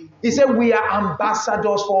men. He said we are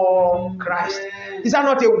ambassadors for Christ. Is that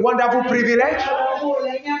not a wonderful privilege?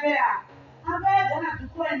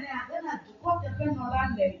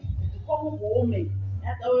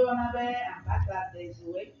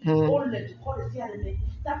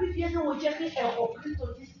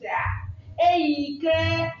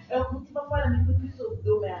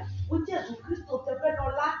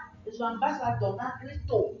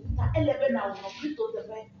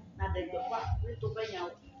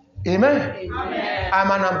 Amen. Amen.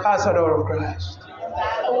 I'm an ambassador of Christ.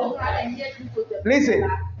 Listen,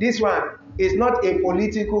 this one is not a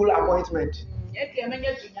political appointment.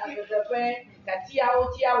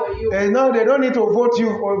 No, they don't need to vote you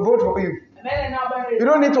or vote for you. You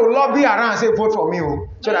don't need to lobby around and say vote for me,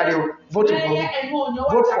 so that they will vote for me.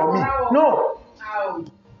 Vote for me. No.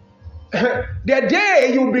 The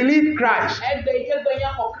day you believe Christ,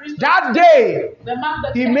 that day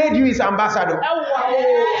He made you His ambassador.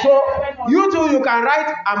 So you too, you can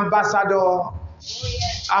write ambassador.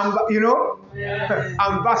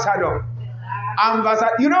 Ambassador.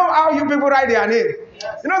 Ambassador. You know how you people write their name?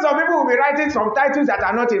 You know, some people will be writing some titles that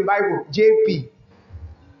are not in Bible. JP.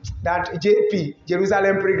 That JP,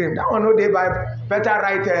 Jerusalem Pilgrim. That one no dey Bible. Better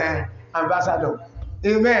write ambassador.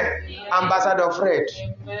 Amen. Ambassador Fred.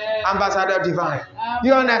 Ambassador Divine.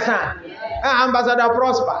 You understand? Ambassador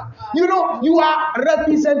Prosper. You know, you are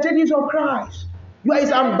representatives of Christ. You are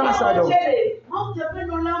His ambassador.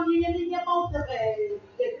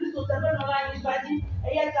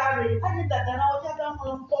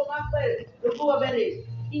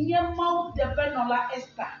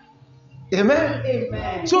 Amen.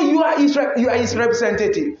 Amen. So you are His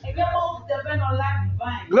representative.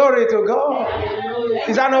 Glory to God.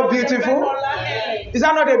 Is that not beautiful? Is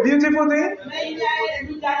that not a beautiful thing?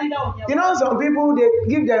 You know, some people, they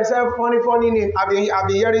give themselves funny names. I've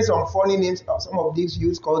been hearing some funny names. Some of these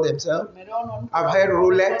youths call themselves. I've heard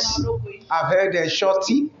Rolex. I've heard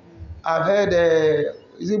Shorty. I've heard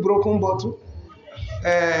is it Broken Bottle?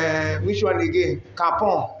 Which one again?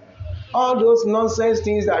 Capon. All those nonsense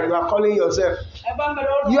things that you are calling yourself.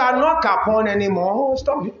 You are not Capon anymore.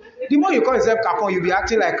 Stop it. The more you call yourself Capon, you'll be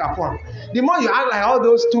acting like Capon. The more you act like all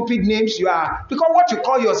those stupid names you are. Because what you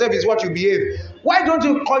call yourself is what you behave. Why don't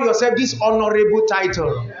you call yourself this honorable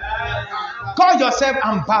title? Call yourself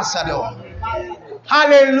ambassador.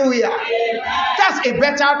 Hallelujah. That's a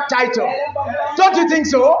better title. Don't you think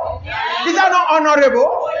so? Is that not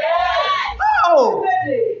honorable? Oh.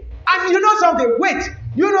 And you know something? Wait.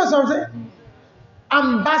 You know something?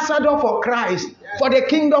 Ambassador for Christ, for the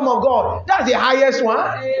kingdom of God. That's the highest one.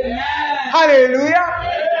 Amen. Hallelujah.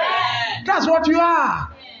 Amen. That's what you are.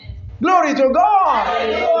 Glory to God.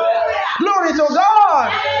 Hallelujah. Glory to God.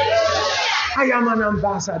 Hallelujah. I am an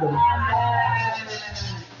ambassador.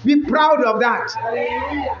 Be proud of that.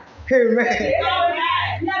 Hallelujah. Amen.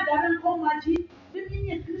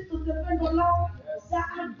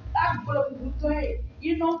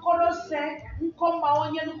 You know, Colossae, Nkoma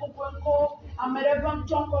onye nukuponko, amerebam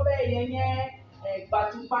chonko be yenye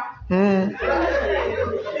batupa.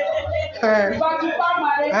 Batupa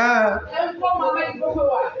mare. Nkoma me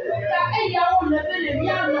kokowa. Ta eya o lebele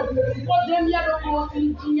miano, ko dem ya do ko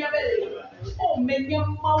tinjinya bele. O menye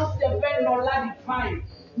mouth de benola divine.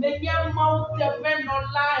 Menye mouth de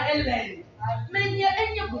benola Helen. Menye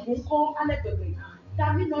enye bubuko anebebe.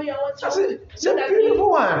 That's it's a beautiful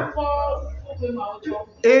one.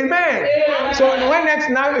 Amen. So when next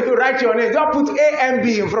now you write your name, don't put AMB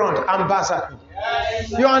in front, ambassador.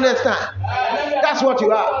 You understand? That's what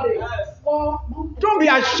you are. Don't be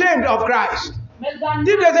ashamed of Christ.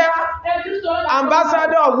 Did they say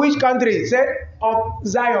ambassador of which country? Say of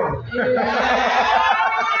Zion.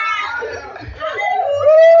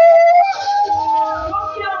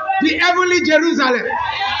 The heavenly Jerusalem.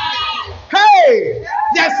 Hey,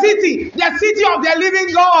 the city of the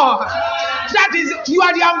living God. That is, you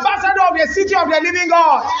are the ambassador of the city of the living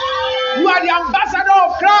God. You are the ambassador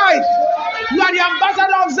of Christ. You are the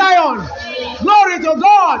ambassador of Zion. Glory to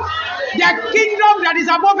God. The kingdom that is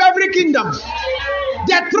above every kingdom.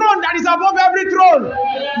 The throne that is above every throne.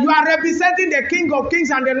 You are representing the King of Kings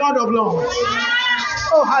and the Lord of Lords.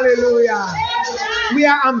 Oh, hallelujah. We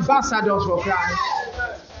are ambassadors for Christ.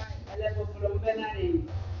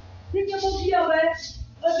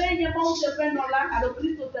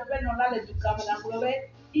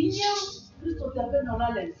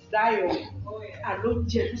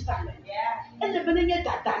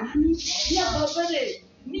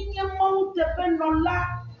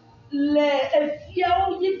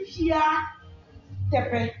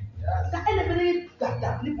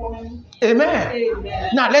 Amen.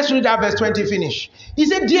 Now let's read that verse 20 finish. He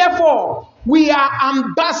said, therefore, we are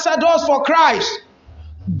ambassadors for Christ,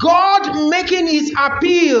 God making his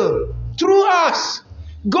appeal through us.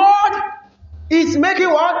 God is making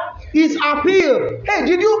what? His appeal. Hey,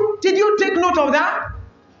 did you take note of that?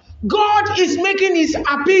 God is making his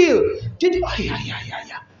appeal. Did you?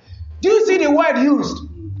 Do you see the word used?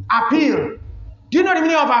 Appeal. Do you know the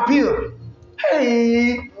meaning of appeal?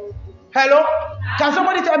 Hey, hello? Can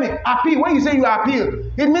somebody tell me? Appeal. When you say you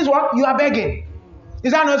appeal, it means what? You are begging.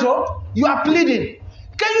 Is that not so? You are pleading.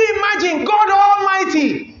 Can you imagine God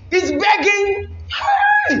Almighty is begging?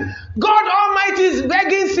 Hey, God Almighty is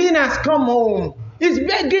begging sinners, come home. He's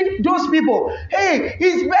begging those people. Hey,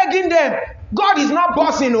 he's begging them. God is not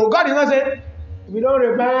bossing. No, God is not saying, if you don't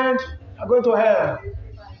repent, you're going to hell.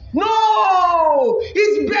 No,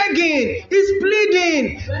 he's begging. He's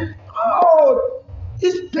pleading. Oh,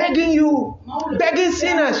 he's begging you, begging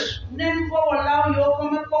sinners.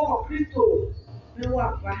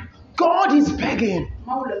 God is begging,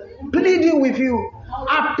 pleading with you,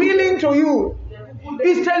 appealing to you.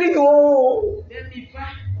 He's telling you, oh,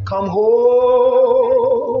 come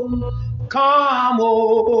home, come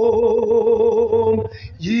home.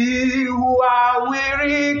 Ye who are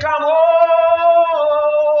weary, come home.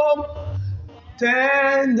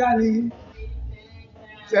 Tenderly,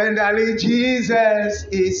 tenderly, Jesus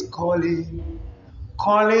is calling,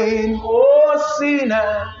 calling, oh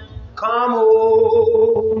sinner, come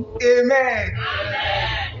home. Amen.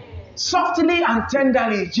 Amen. Softly and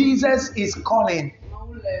tenderly, Jesus is calling.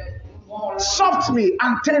 Softly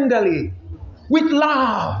and tenderly, with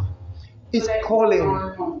love, is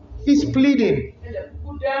calling. He's pleading.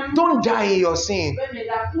 Don't die in your sin.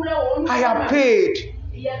 I have paid.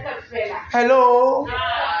 Hello?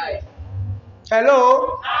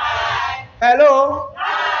 Hello? Hello?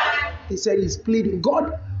 He said he's pleading.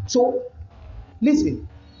 God, so listen,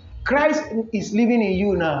 Christ is living in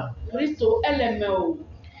you now.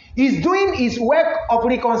 He's doing his work of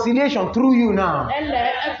reconciliation through you now.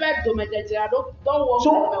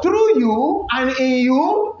 So through you and in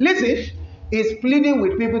you, listen, he's pleading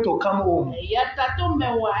with people to come home.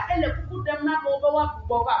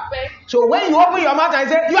 So when you open your mouth and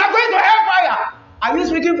say, you are going to hellfire, are you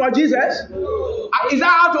speaking for Jesus? Is that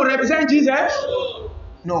how to represent Jesus?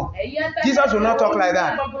 No. Jesus will not talk like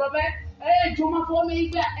that.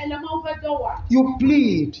 You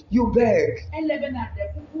plead, you beg,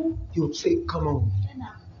 you say, come on.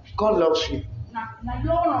 God loves you.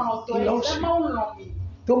 He loves you.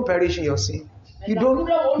 Don't perish in your sin. You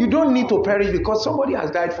don't need to perish because somebody has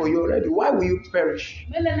died for you already. Why will you perish?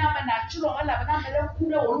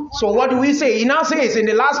 So what do we say? He now says in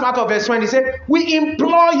the last part of verse 20, he said, we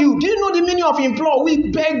implore you. Do you know the meaning of implore? We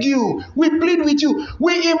beg you. We plead with you.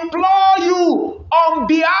 We implore you on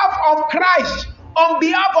behalf of Christ. On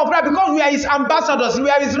behalf of Christ, because we are his ambassadors. We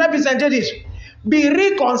are his representatives. Be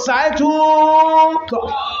reconciled to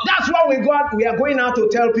God. That's what we are going out to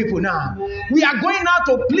tell people now. We are going out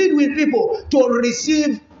to plead with people to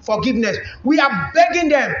receive forgiveness. We are begging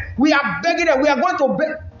them. We are begging them. We are going to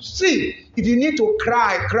beg. See, if you need to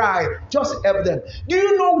cry, just help them. Do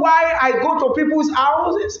you know why I go to people's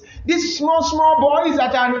houses? These small boys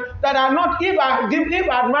that are not, if I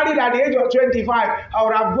had married at the age of 25, I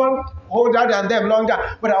would have gone older than them, longer.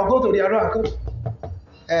 But I'll go to the other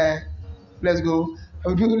and let's go.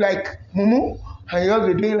 I'll do like Mumu, and you'll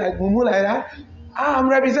be doing like Mumu like that. I'm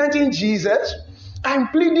representing Jesus. I'm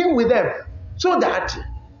pleading with them so that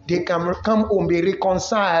they can come home, be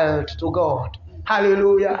reconciled to God.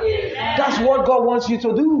 Hallelujah. Amen. That's what God wants you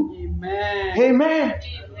to do. Amen. Amen.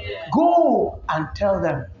 Go and tell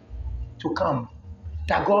them to come.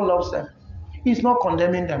 That God loves them. He's not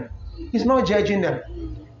condemning them. He's not judging them.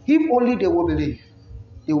 If only they will believe,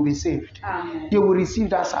 they will be saved. Amen. They will receive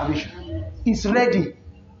that salvation. Amen. It's ready.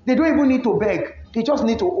 They don't even need to beg. They just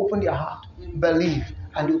need to open their heart, believe,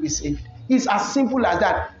 and they'll be saved. It's as simple as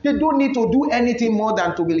that. They don't need to do anything more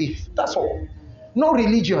than to believe. That's all. No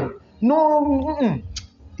religion. No.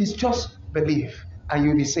 It's just believe, and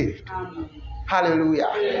you'll be saved. Amen. Hallelujah.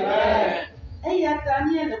 Amen.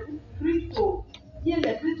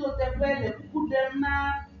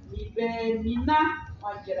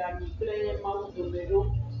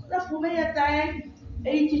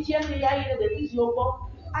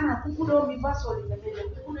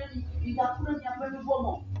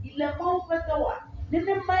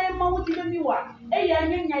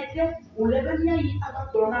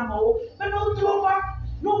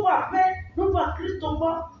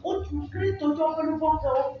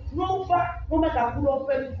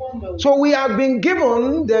 So we have been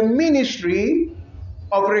given the ministry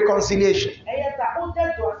of reconciliation.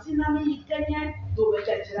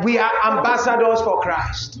 We are ambassadors for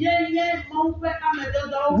Christ.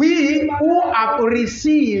 We who have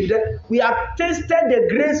received, we have tasted the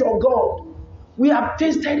grace of God. We have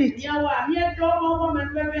tasted it.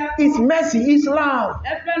 It's mercy, it's love.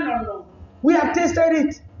 We have tasted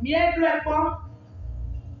it.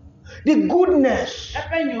 The goodness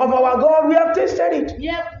of our God, we have tasted it.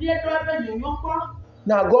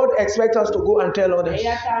 Now God expects us to go and tell others.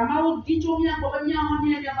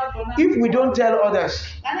 If we don't tell others,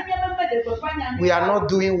 we are not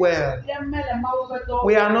doing well.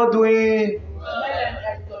 We are not doing.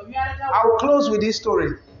 I'll close with this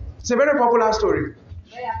story. It's a very popular story.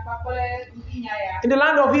 In the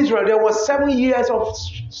land of Israel, there was 7 years of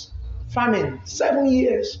famine. 7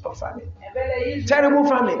 years of famine. Terrible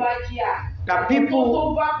famine. That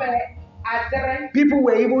people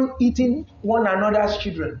were even eating one another's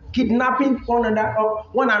children, kidnapping one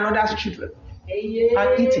another's children,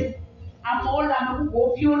 and eating.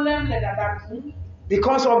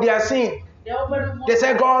 Because of their sin, they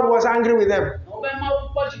said God was angry with them.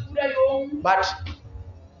 But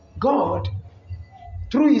God,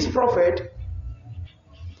 through his prophet,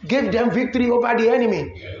 gave them victory over the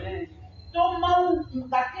enemy.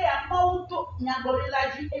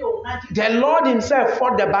 The Lord himself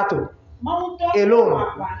fought the battle alone.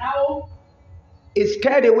 It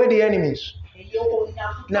scared away the enemies.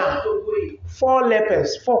 Now, 4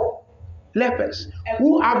 lepers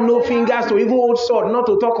who have no fingers to even hold sword, not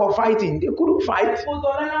to talk of fighting. They couldn't fight.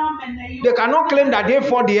 They cannot claim that they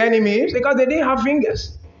fought the enemies because they didn't have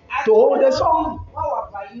fingers to hold the sword.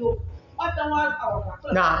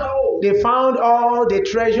 Now, they found all the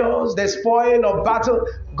treasures, the spoil of battle.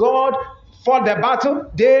 God fought the battle.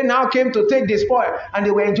 They now came to take the spoil, and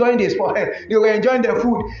they were enjoying the spoil. They were enjoying the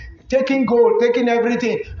food, taking gold, taking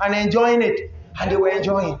everything, and enjoying it. And they were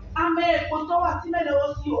enjoying.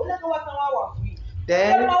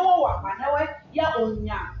 Then,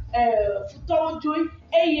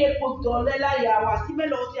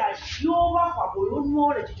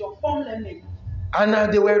 and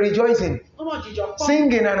they were rejoicing,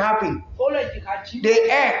 singing and happy.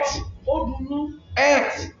 They ate,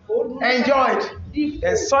 enjoyed.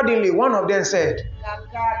 And suddenly one of them said,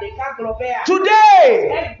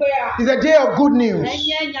 "Today is a day of good news.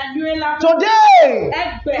 Today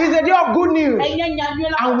is a day of good news."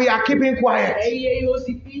 And we are keeping quiet.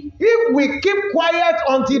 If we keep quiet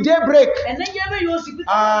until daybreak,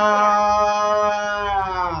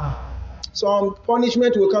 some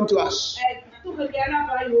punishment will come to us.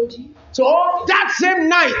 So that same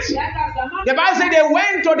night, the Bible said they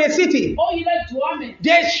went to the city.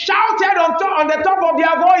 They shouted on the top of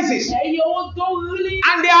their voices,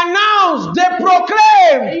 and they announced, they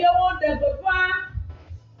proclaimed,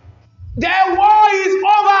 the war is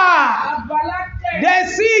over. The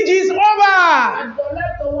siege is over.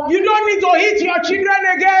 You don't need to hit your children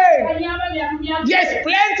again. There's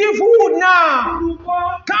plenty food now.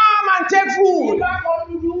 Come and take food.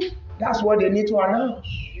 That's what they need to announce.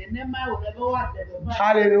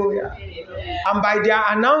 Hallelujah. And by their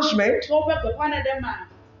announcement,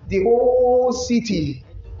 the whole city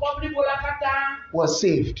was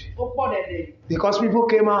saved. Because people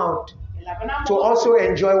came out to also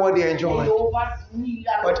enjoy what they enjoyed.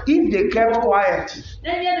 But if they kept quiet,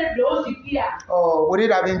 would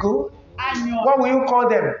it have been good? What will you call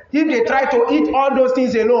them? If they try to eat all those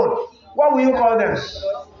things alone, what will you call them?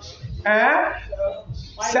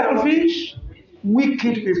 Selfish,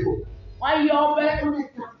 wicked people.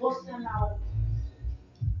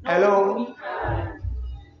 Hello?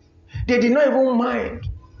 They did not even mind.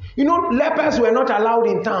 You know, lepers were not allowed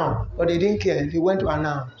in town, but they didn't care. They went to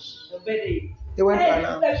announce. They went to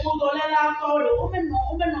announce.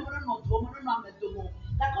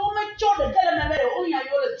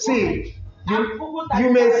 See, you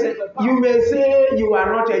may say you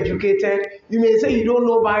are not educated. You may say you don't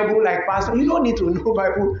know Bible like pastor. You don't need to know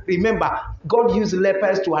Bible. Remember, God used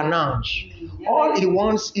lepers to announce. All he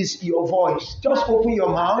wants is your voice. Just open your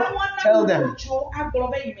mouth. Tell them.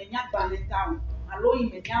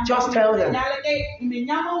 Just tell them.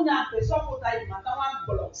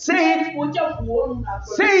 Say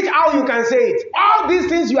it how you can say it. All these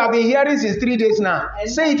things you have been hearing since 3 days now.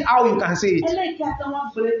 Say it how you can say it.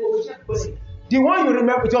 The one you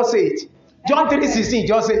remember, just say it. John 3:16,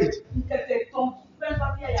 just say it.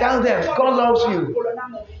 Tell them, God loves you.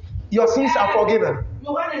 Your sins are forgiven.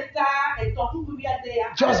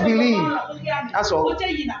 Just believe. That's all.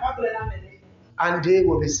 And they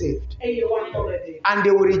will be saved. And they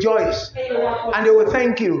will rejoice. And they will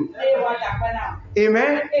thank you.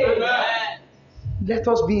 Amen? Let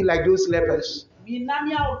us be like those lepers.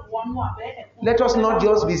 Let us not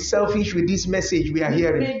just be selfish with this message we are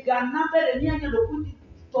hearing.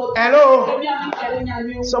 Hello?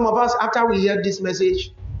 Some of us, after we hear this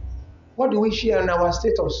message, what do we share on our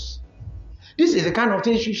status? This is the kind of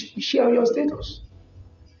things you share on your status.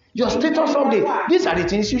 Your status update. These are the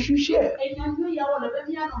things you should share.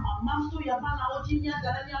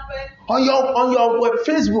 On your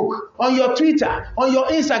Facebook, on your Twitter, on your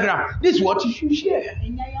Instagram. This is what you should share.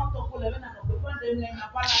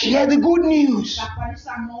 Share the good news.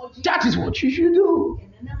 That is what you should do.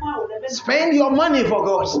 Spend your money for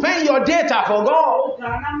God. Spend your data for God.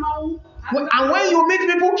 And when you meet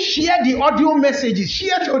people, share the audio messages.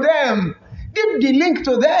 Share to them. Give the link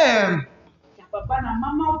to them. And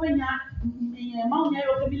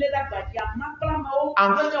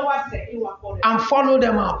follow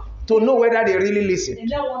them up to know whether they really listen.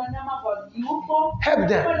 Help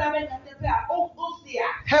them.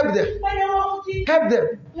 Help them. Help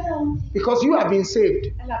them. Because you have been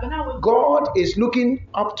saved. God is looking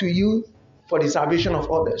up to you for the salvation of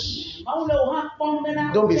others.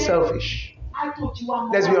 Don't be selfish.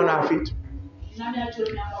 Let's be on our feet.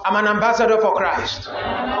 I'm an ambassador for Christ.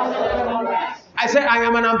 I said I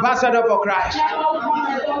am an ambassador for Christ.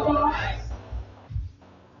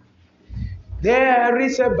 There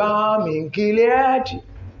is a balm in Gilead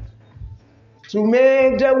to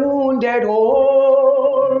make the wounded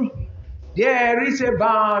whole. There is a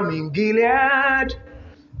balm in Gilead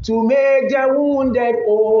to make the wounded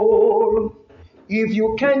whole. If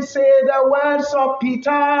you can say the words of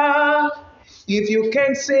Peter, if you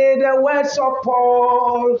can say the words of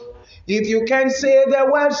Paul, if you can say the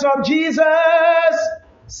words of Jesus,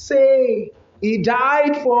 say, He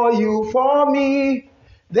died for you, for me.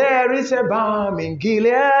 There is a balm in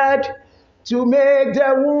Gilead to make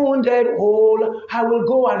the wounded whole. I will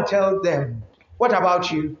go and tell them. What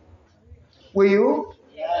about you? Will you?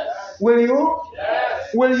 Yes. Will you?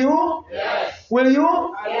 Yes. Will you? Yes. Will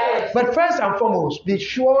you? Yes. But first and foremost, be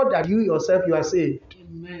sure that you yourself, you are saved.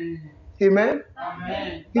 Amen. Amen?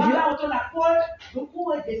 Amen.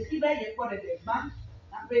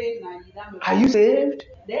 Are you saved?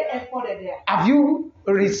 Have you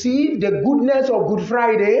received the goodness of Good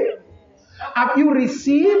Friday? Have you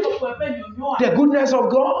received the goodness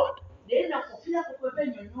of God?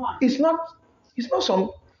 It's not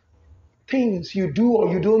some things you do or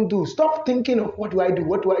you don't do. Stop thinking of what do I do,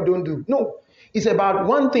 what do I don't do. No, it's about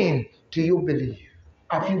one thing. Do you believe?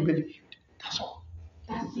 Have you believed? That's all.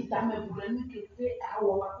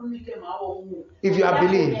 If you have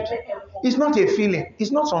believed, it's not a feeling.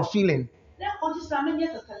 It's not some feeling.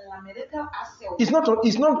 It's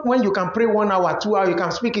not when you can pray 1 hour, 2 hours, you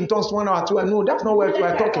can speak in tongues 1 hour, 2 hours. No, that's not what we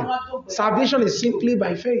are talking. Salvation is simply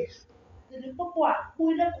by faith.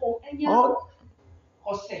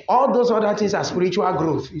 All those other things are spiritual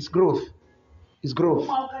growth. It's growth. It's growth.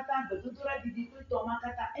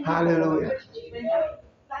 Hallelujah.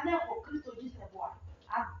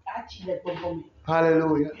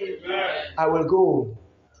 Hallelujah. I will go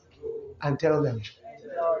and tell them.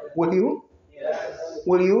 Will you? Yes.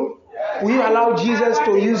 Will you? Yes. Will you allow Jesus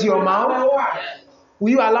to use your mouth? Will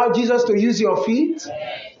you allow Jesus to use your feet?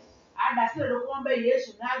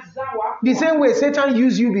 The same way Satan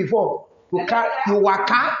used you before. You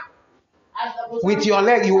waka with your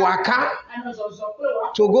leg, you waka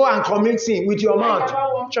to go and commit sin with your mouth.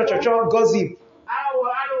 Gossip.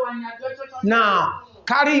 Now,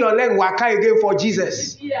 carry your leg, waka again for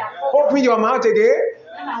Jesus. Open your mouth again.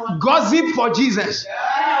 Gossip for Jesus.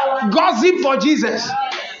 Gossip for Jesus.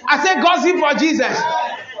 I say gossip for Jesus.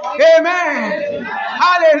 Amen.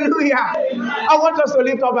 Hallelujah. I want us to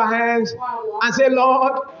lift up our hands and say,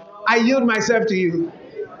 Lord, I yield myself to you.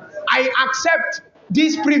 I accept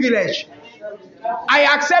this privilege. I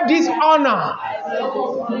accept this honor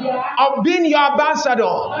of being your ambassador.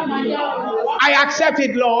 I accept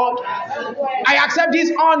it, Lord. I accept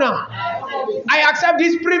this honor. I accept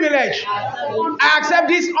this privilege. I accept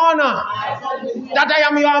this honor that I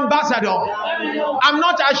am your ambassador. I'm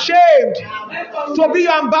not ashamed to be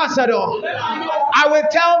your ambassador. I will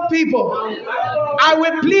tell people. I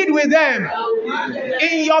will plead with them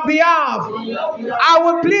in your behalf. I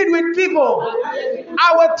will plead with people.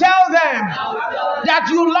 I will tell them that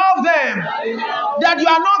you love them, that you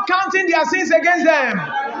are not counting their sins against them.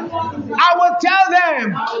 I will tell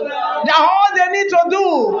them that all they need to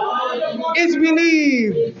do is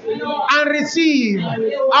believe and receive.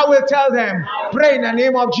 I will tell them, pray in the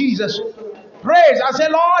name of Jesus. Praise. I say,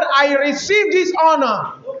 Lord, I receive this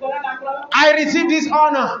honor. I receive this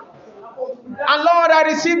honor. And Lord, I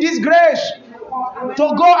receive this grace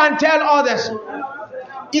to go and tell others.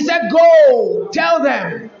 He said, go, tell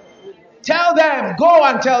them. Tell them. Go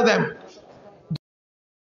and tell them.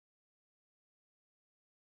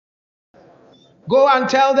 Go and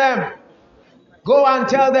tell them. Go and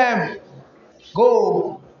tell them.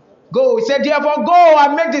 Go. Go. He said, therefore, go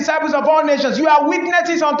and make disciples of all nations. You are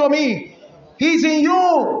witnesses unto me. He's in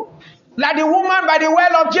you. Like the woman by the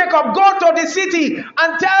well of Jacob. Go to the city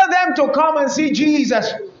and tell them to come and see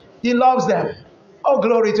Jesus. He loves them. Oh,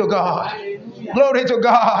 glory to God. Glory to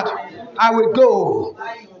God. I will go.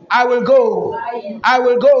 I will go. I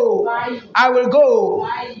will go. I will go.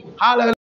 Hallelujah.